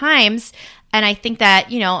handful of times. And I think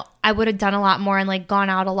that, you know, I would have done a lot more and like gone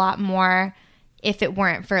out a lot more if it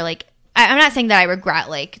weren't for like, I'm not saying that I regret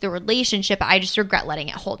like the relationship. I just regret letting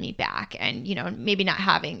it hold me back and, you know, maybe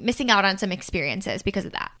missing out on some experiences because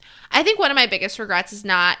of that. I think one of my biggest regrets is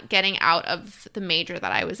not getting out of the major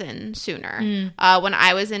that I was in sooner. When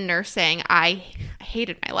I was in nursing, I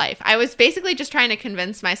hated my life. I was basically just trying to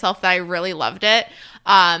convince myself that I really loved it.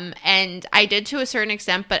 And I did to a certain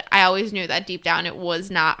extent, but I always knew that deep down it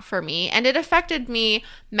was not for me. And it affected me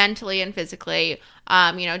mentally and physically.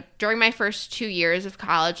 You know, during my first 2 years of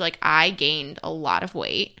college, like I gained a lot of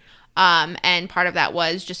weight. And part of that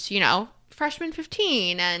was just, you know, freshman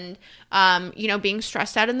 15 and, you know, being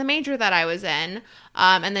stressed out in the major that I was in.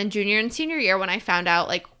 And then junior and senior year, when I found out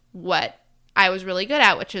like what I was really good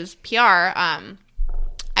at, which is PR,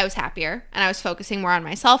 I was happier and I was focusing more on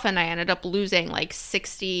myself, and I ended up losing like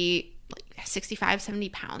 65, 70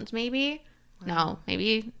 pounds maybe. Wow. No,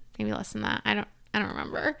 maybe less than that. I don't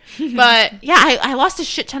remember. But yeah, I lost a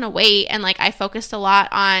shit ton of weight, and like I focused a lot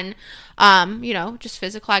on you know, just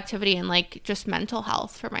physical activity and like just mental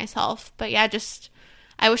health for myself. But yeah, just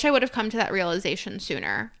I wish I would have come to that realization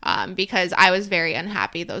sooner, because I was very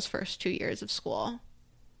unhappy those first 2 years of school.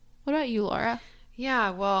 What about you, Laura?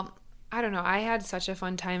 Yeah, well, I don't know. I had such a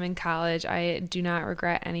fun time in college. I do not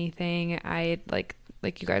regret anything. I like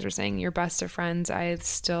you guys were saying, you're best of friends. I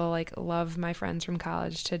still like love my friends from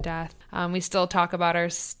college to death. We still talk about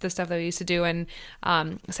the stuff that we used to do and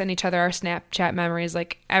send each other our Snapchat memories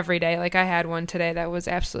like every day. Like I had one today that was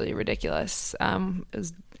absolutely ridiculous. It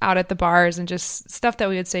was out at the bars and just stuff that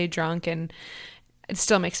we would say drunk, and it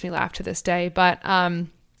still makes me laugh to this day. But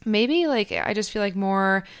maybe like I just feel like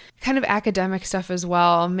more kind of academic stuff as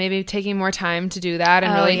well. Maybe taking more time to do that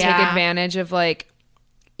and really take advantage of like,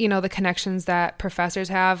 you know, the connections that professors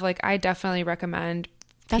have. Like I definitely recommend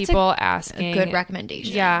people asking. A good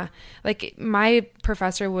recommendation. Yeah. Like my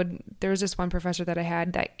professor there was this one professor that I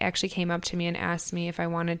had that actually came up to me and asked me if I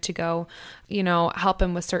wanted to go, you know, help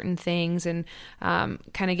him with certain things and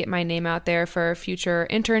kind of get my name out there for future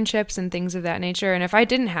internships and things of that nature. And if I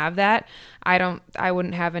didn't have that, I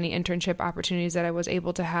wouldn't have any internship opportunities that I was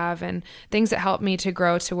able to have and things that helped me to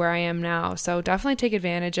grow to where I am now. So definitely take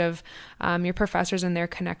advantage of your professors and their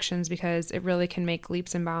connections, because it really can make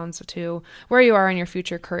leaps and bounds to where you are in your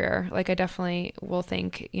future career. Like I definitely will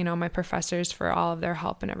thank, you know, my professors for all of their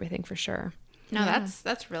help and everything for sure. No, yeah.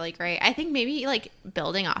 That's really great. I think maybe like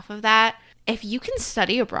building off of that, if you can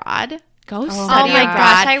study abroad, go study abroad. Oh my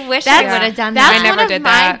gosh, I wish I would have done that. That's one of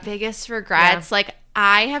my biggest regrets. Yeah. Like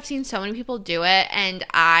I have seen so many people do it, and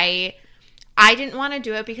I didn't want to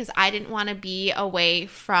do it because I didn't want to be away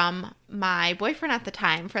from my boyfriend at the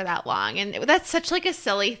time for that long. And that's such like a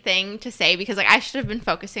silly thing to say, because like I should have been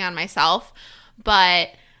focusing on myself. But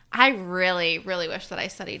I really, really wish that I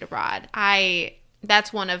studied abroad.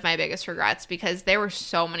 That's one of my biggest regrets, because there were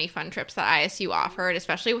so many fun trips that ISU offered,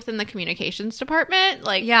 especially within the communications department.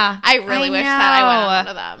 Like, yeah, I really wish that I went on one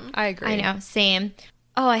of them. I agree. I know, same.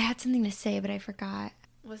 Oh, I had something to say, but I forgot.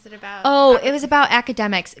 Was it about? Oh, it was about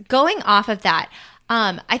academics. Going off of that,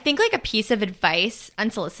 I think like a piece of advice,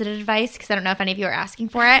 unsolicited advice, because I don't know if any of you are asking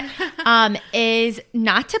for it, is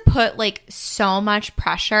not to put like so much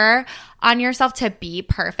pressure on yourself to be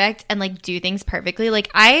perfect and like do things perfectly.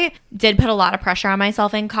 Like I did put a lot of pressure on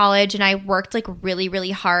myself in college, and I worked like really,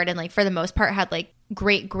 really hard, and like for the most part had like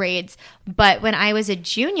great grades. But when I was a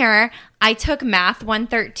junior, I took Math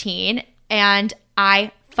 113 and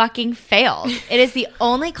I fucking failed. It is the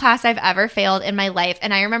only class I've ever failed in my life.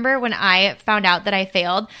 And I remember when I found out that I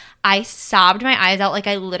failed, I sobbed my eyes out. Like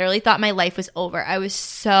I literally thought my life was over. I was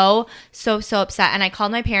so upset. And I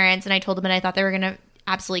called my parents and I told them, and I thought they were going to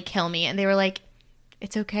absolutely kill me. And they were like,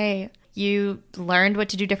 it's okay. You learned what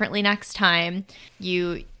to do differently next time.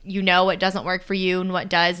 You know what doesn't work for you and what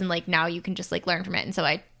does. And like now you can just like learn from it. And so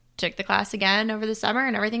I took the class again over the summer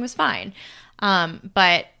and everything was fine.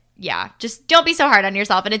 But yeah, just don't be so hard on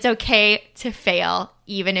yourself, and it's okay to fail,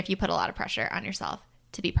 even if you put a lot of pressure on yourself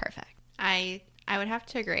to be perfect. I would have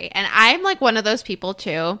to agree. And I'm like one of those people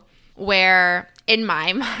too, where in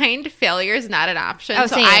my mind, failure is not an option. Oh,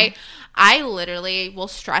 so same. I literally will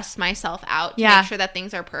stress myself out to make sure that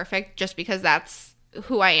things are perfect, just because that's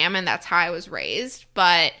who I am and that's how I was raised.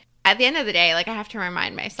 But at the end of the day, like, I have to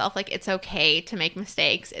remind myself, like, it's okay to make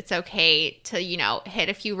mistakes. It's okay to, you know, hit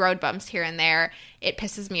a few road bumps here and there. It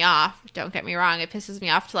pisses me off. Don't get me wrong. It pisses me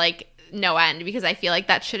off to, like, no end, because I feel like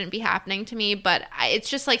that shouldn't be happening to me. But it's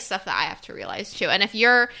just, like, stuff that I have to realize, too. And if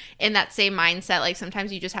you're in that same mindset, like,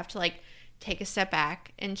 sometimes you just have to, like, take a step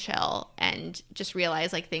back and chill and just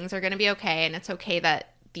realize, like, things are going to be okay. And it's okay that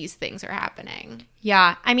these things are happening.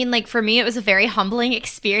 Yeah. I mean, like, for me, it was a very humbling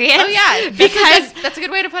experience. Oh, yeah. Because that's a good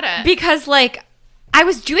way to put it. Because, like, I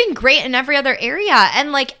was doing great in every other area.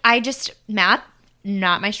 And, like, math,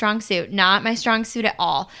 not my strong suit. Not my strong suit at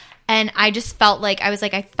all. And I just felt like, I was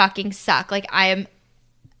like, I fucking suck. Like, I am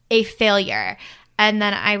a failure. And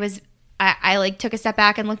then I like, took a step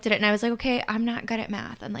back and looked at it, and I was like, okay, I'm not good at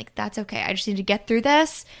math. And, like, that's okay. I just need to get through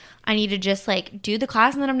this. I need to just, like, do the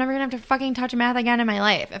class, and then I'm never going to have to fucking touch math again in my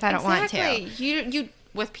life if I don't want to. You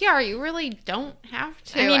with PR, you really don't have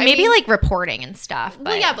to. I mean, maybe like reporting and stuff. But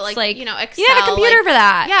well, yeah, but like, you know, Excel. You have a computer for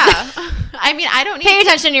that. Yeah. I mean, I don't need Pay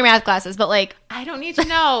attention to your math classes, but like. I don't need to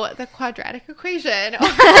know the quadratic equation.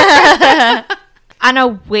 On a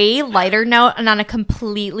way lighter note and on a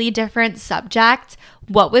completely different subject,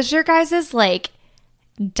 what was your guys' like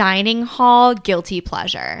dining hall guilty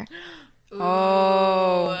pleasure?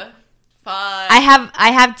 Oh, fun.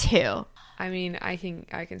 I have two. I mean, I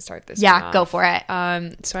think I can start this. Yeah, one off. go for it.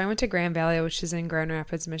 So I went to Grand Valley, which is in Grand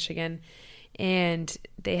Rapids, Michigan, and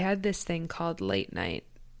they had this thing called late night,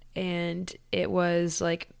 and it was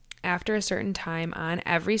like after a certain time on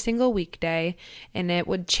every single weekday, and it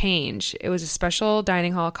would change. It was a special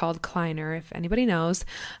dining hall called Kleiner, if anybody knows.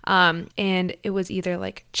 And it was either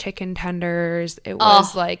like chicken tenders, it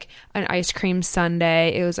was like an ice cream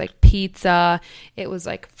sundae, it was like pizza, it was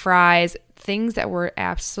like fries, things that were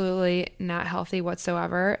absolutely not healthy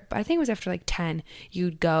whatsoever. But I think it was after like 10,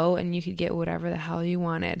 you'd go and you could get whatever the hell you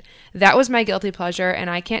wanted. That was my guilty pleasure, and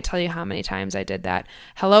I can't tell you how many times I did that.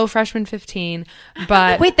 Hello, freshman 15.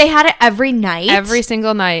 But wait, they had it every night? Every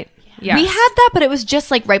single night. Yes. We had that, but it was just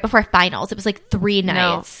like right before finals. It was like 3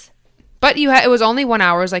 nights. No. But it was only 1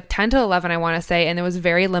 hour. It was like 10 to 11, I want to say, and there was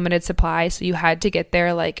very limited supply, so you had to get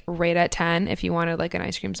there like right at 10 if you wanted like an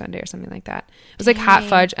ice cream sundae or something like that. It was like hot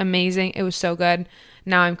fudge, amazing. It was so good.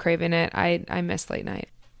 Now I'm craving it. I miss late night.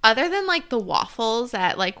 Other than like the waffles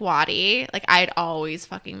at like Waddy, like I'd always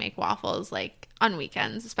fucking make waffles like on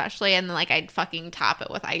weekends especially, and then like I'd fucking top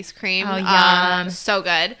it with ice cream. Oh, yum. So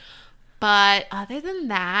good. But other than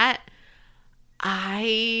that,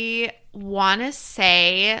 I want to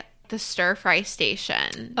say the stir fry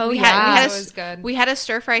station. Oh, that was good. We had a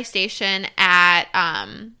stir fry station at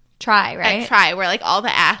Try, right? At Try, where like all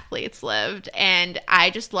the athletes lived, and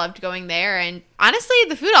I just loved going there. And honestly,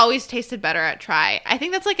 the food always tasted better at Try. I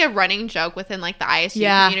think that's like a running joke within like the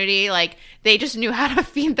ISU community. Like they just knew how to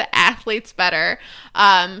feed the athletes better.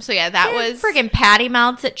 So yeah, that was friggin' patty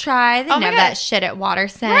melts at Try. They didn't have God. that shit at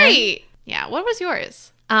Waterson. Right. Yeah. What was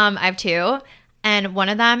yours? I have 2. And one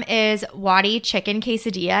of them is Waddy chicken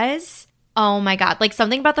quesadillas. Oh my God. Like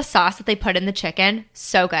something about the sauce that they put in the chicken.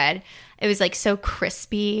 So good. It was like so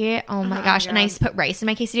crispy. Oh my gosh. And I used to put rice in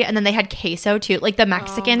my quesadilla. And then they had queso too. Like the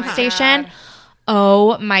Mexican station. God.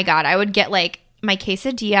 Oh my God. I would get like my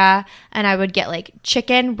quesadilla, and I would get like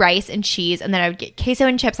chicken, rice, and cheese. And then I would get queso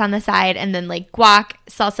and chips on the side. And then like guac,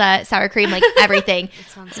 salsa, sour cream, like everything.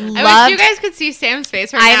 I wish you guys could see Sam's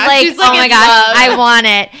face right now. Like, She's like, oh my in gosh, love. I want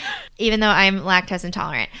it. Even though I'm lactose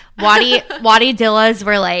intolerant. Waddy Dillas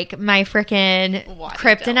were like my freaking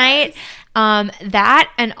kryptonite.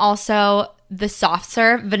 That, and also the soft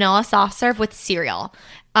serve, vanilla soft serve with cereal.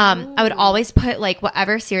 I would always put like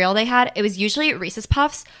whatever cereal they had. It was usually Reese's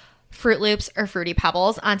Puffs, Fruit Loops, or Fruity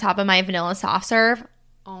Pebbles on top of my vanilla soft serve.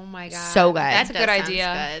 Oh my God. So good. That's a good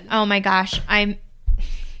idea. Good. Oh my gosh. Now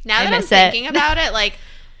that I'm thinking about it, like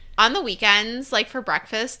on the weekends, like for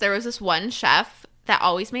breakfast, there was this one chef that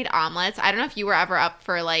always made omelets. I don't know if you were ever up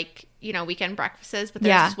for like, you know, weekend breakfasts, but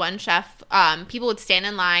there's this one chef. People would stand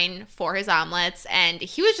in line for his omelets, and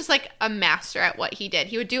he was just like a master at what he did.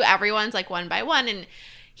 He would do everyone's like one by one, and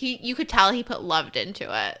you could tell he put love into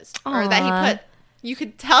it. Or that you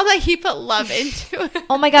could tell that he put love into it.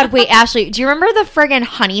 Oh my God, wait, Ashley, do you remember the friggin'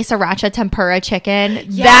 honey sriracha tempura chicken?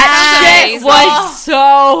 Yes. That shit was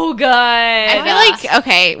so good. I feel like,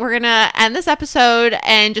 okay, we're going to end this episode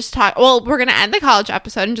and just talk. Well, we're going to end the college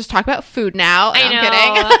episode and just talk about food now. I know.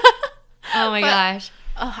 I'm kidding. Oh my gosh.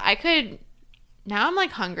 I could. Now I'm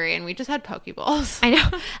like hungry, and we just had poke bowls. I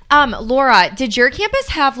know. Laura, did your campus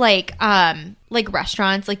have like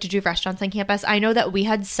restaurants? Like, did you have restaurants on campus? I know that we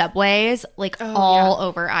had Subways like all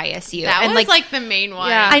over ISU. That and was like the main one.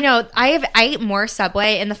 Yeah. I know. I ate more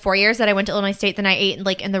Subway in the 4 years that I went to Illinois State than I ate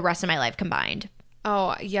like in the rest of my life combined.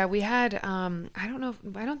 Oh, yeah, we had, I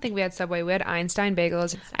don't think we had Subway. We had Einstein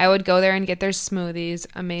Bagels. I would go there and get their smoothies,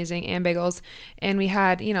 amazing, and bagels. And we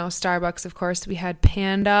had, Starbucks, of course. We had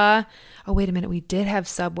Panda. Oh, wait a minute. We did have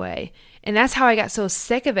Subway. And that's how I got so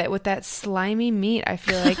sick of it with that slimy meat, I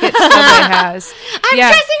feel like Subway has. I'm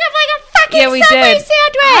dressing up like a fucking Subway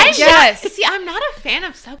sandwich. Yes. See, I'm not a fan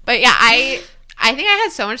of Subway. But yeah, I think I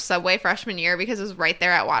had so much Subway freshman year because it was right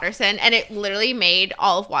there at Watterson, and it literally made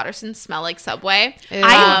all of Watterson smell like Subway.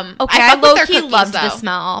 I low-key loved the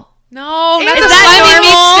smell. No, Ew. not Is the that slimy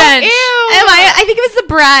meat stench. I think it was the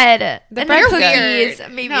bread. The and bread cookies.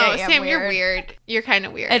 weird. Maybe No, I am Sam, weird. you're weird. You're kind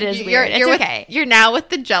of weird. It is weird. It's okay. You're now with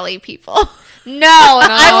the jelly people. No,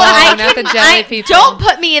 I not the jelly people. Don't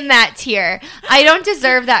put me in that tier. I don't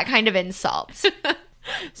deserve that kind of insult.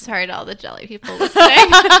 Sorry to all the jelly people listening.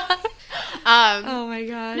 Oh my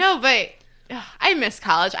gosh. No, but I miss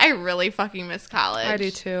college. I really fucking miss college. I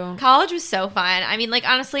do too. College was so fun. I mean, like,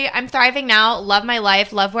 honestly, I'm thriving now. Love my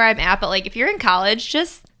life. Love where I'm at. But, like, if you're in college,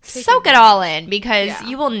 just soak it all in because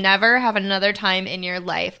you will never have another time in your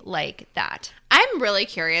life like that. I'm really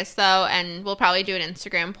curious, though, and we'll probably do an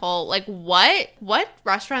Instagram poll. Like, what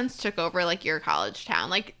restaurants took over, like, your college town?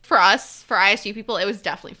 Like, for us, for ISU people, it was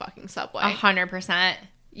definitely fucking Subway. 100%.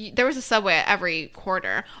 There was a Subway at every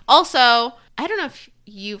corner. Also, I don't know if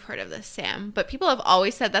you've heard of this, Sam, but people have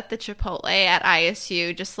always said that the Chipotle at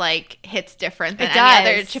ISU just, like, hits different than any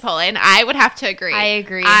other Chipotle, and I would have to agree.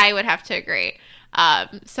 I would have to agree.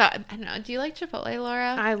 So, I don't know. Do you like Chipotle,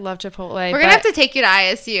 Laura? I love Chipotle. We're going to have to take you to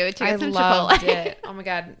ISU to get some loved Chipotle. It. Oh, my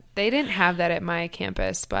God. They didn't have that at my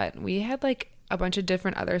campus, but we had, like, a bunch of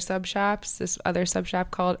different other sub shops. This other sub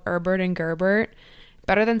shop called Herbert and Gerbert.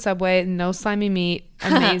 Better than Subway. No slimy meat.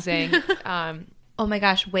 Amazing. Oh, my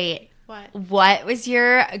gosh. Wait. What was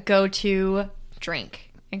your go-to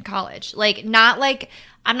drink in college? Like, not like,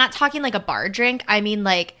 I'm not talking like a bar drink. I mean,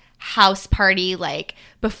 like, house party, like,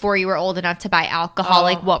 before you were old enough to buy alcohol.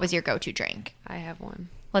 Like, what was your go-to drink? I have one.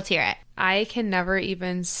 Let's hear it. I can never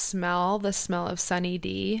even smell the smell of Sunny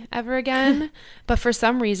D ever again. But for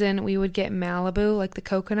some reason, we would get Malibu, like the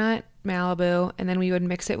coconut Malibu, and then we would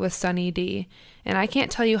mix it with Sunny D. And I can't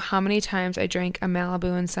tell you how many times I drank a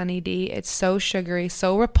Malibu and Sunny D. It's so sugary,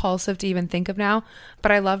 so repulsive to even think of now.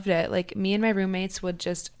 But I loved it. Like, me and my roommates would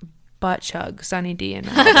just butt chug Sunny D and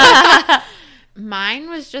Malibu. Mine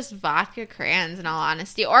was just vodka crayons, in all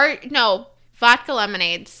honesty. Or, no, vodka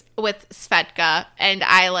lemonades with Svedka. And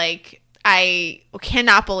I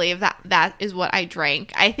cannot believe that is what I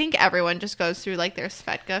drank. I think everyone just goes through, like, their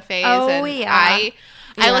Svedka phase. Oh, and yeah.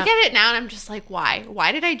 I look at it now and I'm just like, why?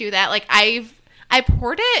 Why did I do that? Like, I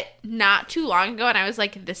poured it not too long ago and I was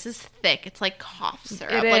like, this is thick. It's like cough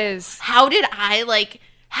syrup. It like, is. How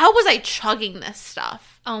was I chugging this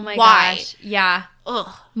stuff? Oh my Why? gosh. Yeah.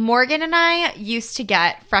 Ugh. Morgan and I used to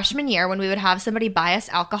get freshman year when we would have somebody buy us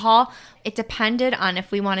alcohol. It depended on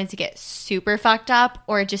if we wanted to get super fucked up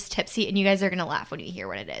or just tipsy. And you guys are going to laugh when you hear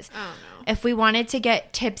what it is. Oh, no. If we wanted to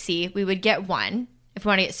get tipsy, we would get one. If we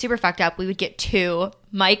want to get super fucked up, we would get two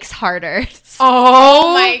Mike's Harders.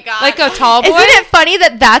 Oh my God. Like a tall boy? Isn't it funny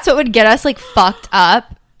that that's what would get us, like, fucked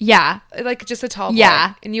up? Yeah. Like just a tall boy.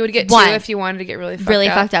 Yeah. And you would get One. two if you wanted to get really fucked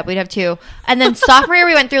up. Fucked up. We'd have two. And then sophomore year,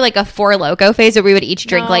 we went through like a Four Loko phase where we would each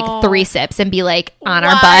drink like 3 sips and be like on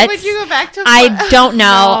our butts. Why would you go back to I don't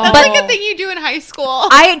know. That's But like a thing you do in high school.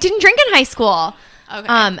 I didn't drink in high school. Okay.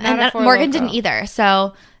 And Four Morgan Loko. didn't either.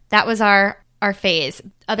 So that was our phase.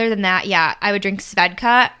 Other than that, yeah, I would drink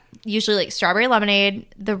Svedka, usually like strawberry lemonade,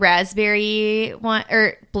 the raspberry one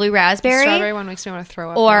or blue raspberry. Strawberry one makes me want to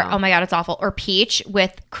throw up. Or, now. oh my God, it's awful. Or peach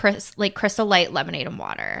with Crystal Light lemonade and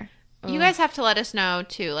water. You guys have to let us know,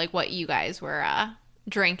 too, like, what you guys were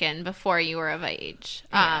drinking before you were of age.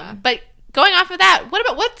 Yeah. But going off of that,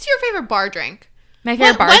 what's your favorite bar drink? My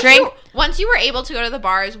favorite bar drink? Once you were able to go to the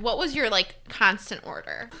bars, what was your, like, constant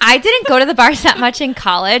order? I didn't go to the bars that much in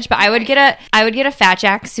college, but I would get a Fat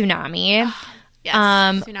Jack Tsunami. Yes,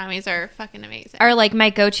 tsunamis are fucking amazing. Or like my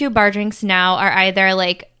go-to bar drinks now are either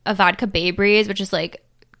like a vodka Bay Breeze, which is like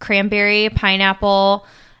cranberry, pineapple,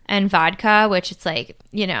 and vodka, which it's like,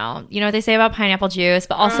 you know what they say about pineapple juice,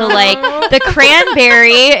 but also like the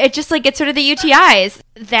cranberry, it just like gets rid of the UTIs.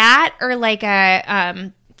 That or like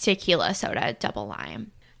a tequila soda double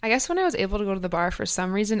lime. I guess when I was able to go to the bar, for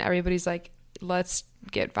some reason, everybody's like, let's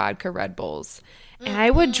get vodka Red Bulls. And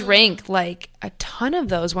I would drink like a ton of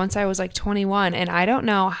those once I was like 21. And I don't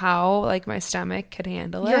know how like my stomach could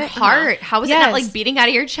handle it. Your heart. How was it not like beating out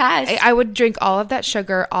of your chest? I would drink all of that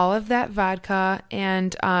sugar, all of that vodka,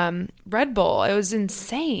 and Red Bull. It was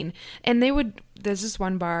insane. And there's this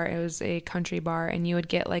one bar, it was a country bar, and you would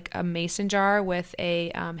get like a mason jar with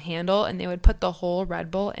a handle, and they would put the whole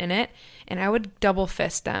Red Bull in it, and I would double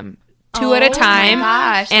fist them. 2 at a time,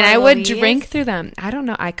 and I would drink through them. I don't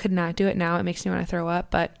know. I could not do it now. It makes me want to throw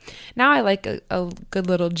up. But now I like a good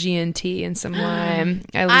little G&T and some lime.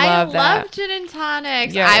 I love that. I love gin and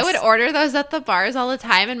tonics. Yes. I would order those at the bars all the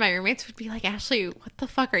time, and my roommates would be like, Ashley, what the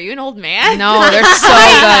fuck? Are you an old man? No, they're so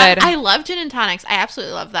good. I love gin and tonics. I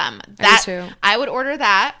absolutely love them. I do too. I would order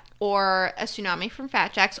that. Or a tsunami from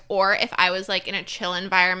Fat Jack's, or if I was like in a chill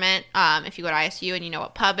environment, if you go to ISU and you know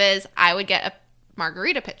what pub is, I would get a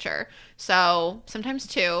margarita pitcher. So sometimes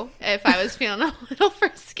 2 if I was feeling a little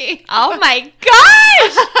frisky. Oh my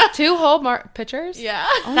gosh! 2 whole pitchers? Yeah.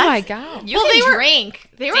 Oh my god. You can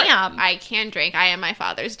drink. Damn. I can drink. I am my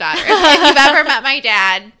father's daughter. If you've ever met my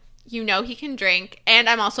dad, you know he can drink. And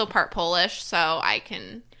I'm also part Polish, so I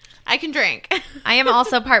can drink. I am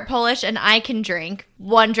also part Polish, and I can drink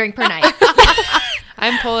 1 drink per night.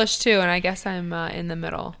 I'm Polish too, and I guess I'm in the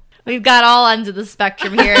middle. We've got all ends of the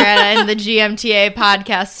spectrum here in the GMTA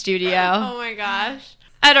podcast studio. Oh my gosh.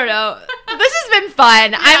 I don't know. This has been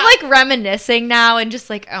fun. Yeah. I'm like reminiscing now and just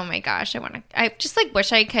like, oh my gosh, I just like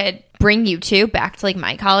wish I could bring you two back to like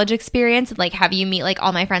my college experience and like have you meet like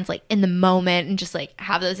all my friends like in the moment and just like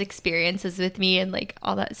have those experiences with me and like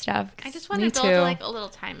all that stuff. I just want to build like a little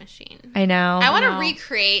time machine. I know. I want to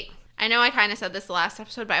recreate. I know I kind of said this the last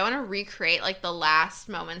episode, but I want to recreate like the last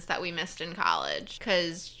moments that we missed in college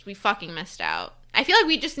because we fucking missed out. I feel like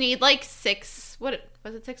we just need like 6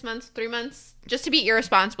 months, 3 months, just to be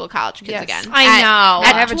irresponsible college kids again. I know.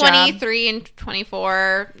 At 23 and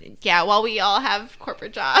 24, yeah, while we all have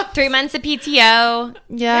corporate jobs. 3 months of PTO.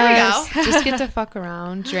 Yeah, there we go. Just get to fuck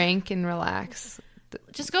around, drink, and relax.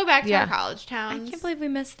 Just go back to our college towns. I can't believe we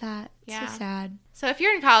missed that. Yeah. So sad. So if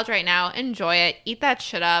you're in college right now, enjoy it. Eat that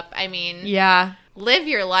shit up. I mean, live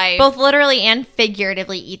your life. Both literally and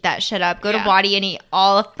figuratively eat that shit up. Go to Wadi and eat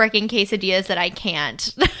all the freaking quesadillas that I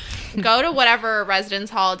can't. Go to whatever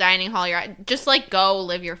residence hall, dining hall you're at. Just like go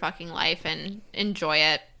live your fucking life and enjoy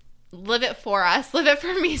it. Live it for us. Live it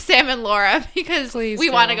for me, Sam, and Laura, because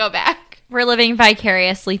we want to go back. We're living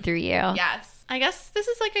vicariously through you. Yes. I guess this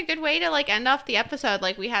is like a good way to like end off the episode.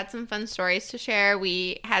 Like we had some fun stories to share.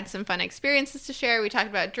 We had some fun experiences to share. We talked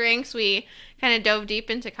about drinks. We kind of dove deep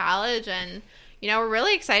into college and, you know, we're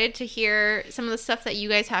really excited to hear some of the stuff that you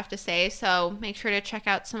guys have to say. So make sure to check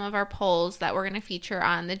out some of our polls that we're going to feature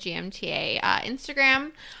on the GMTA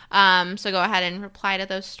Instagram. So go ahead and reply to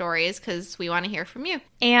those stories because we want to hear from you.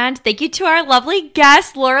 And thank you to our lovely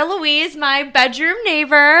guest, Laura Louise, my bedroom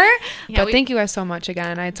neighbor. Yeah, but thank you guys so much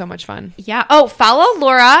again. I had so much fun. Yeah. Oh, follow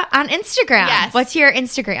Laura on Instagram. Yes. What's your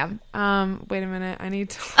Instagram? Wait a minute. I need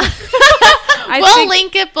to... We'll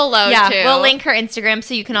link it below, too. We'll link her Instagram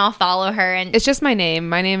so you can all follow her. And it's just my name.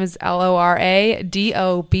 My name is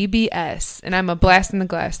LoraDobbs, and I'm a blast in the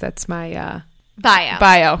glass. That's my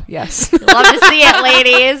bio, yes. Love to see it,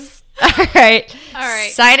 ladies. All right.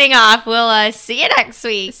 Signing Signing off. We'll see you next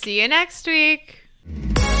week. See you next week.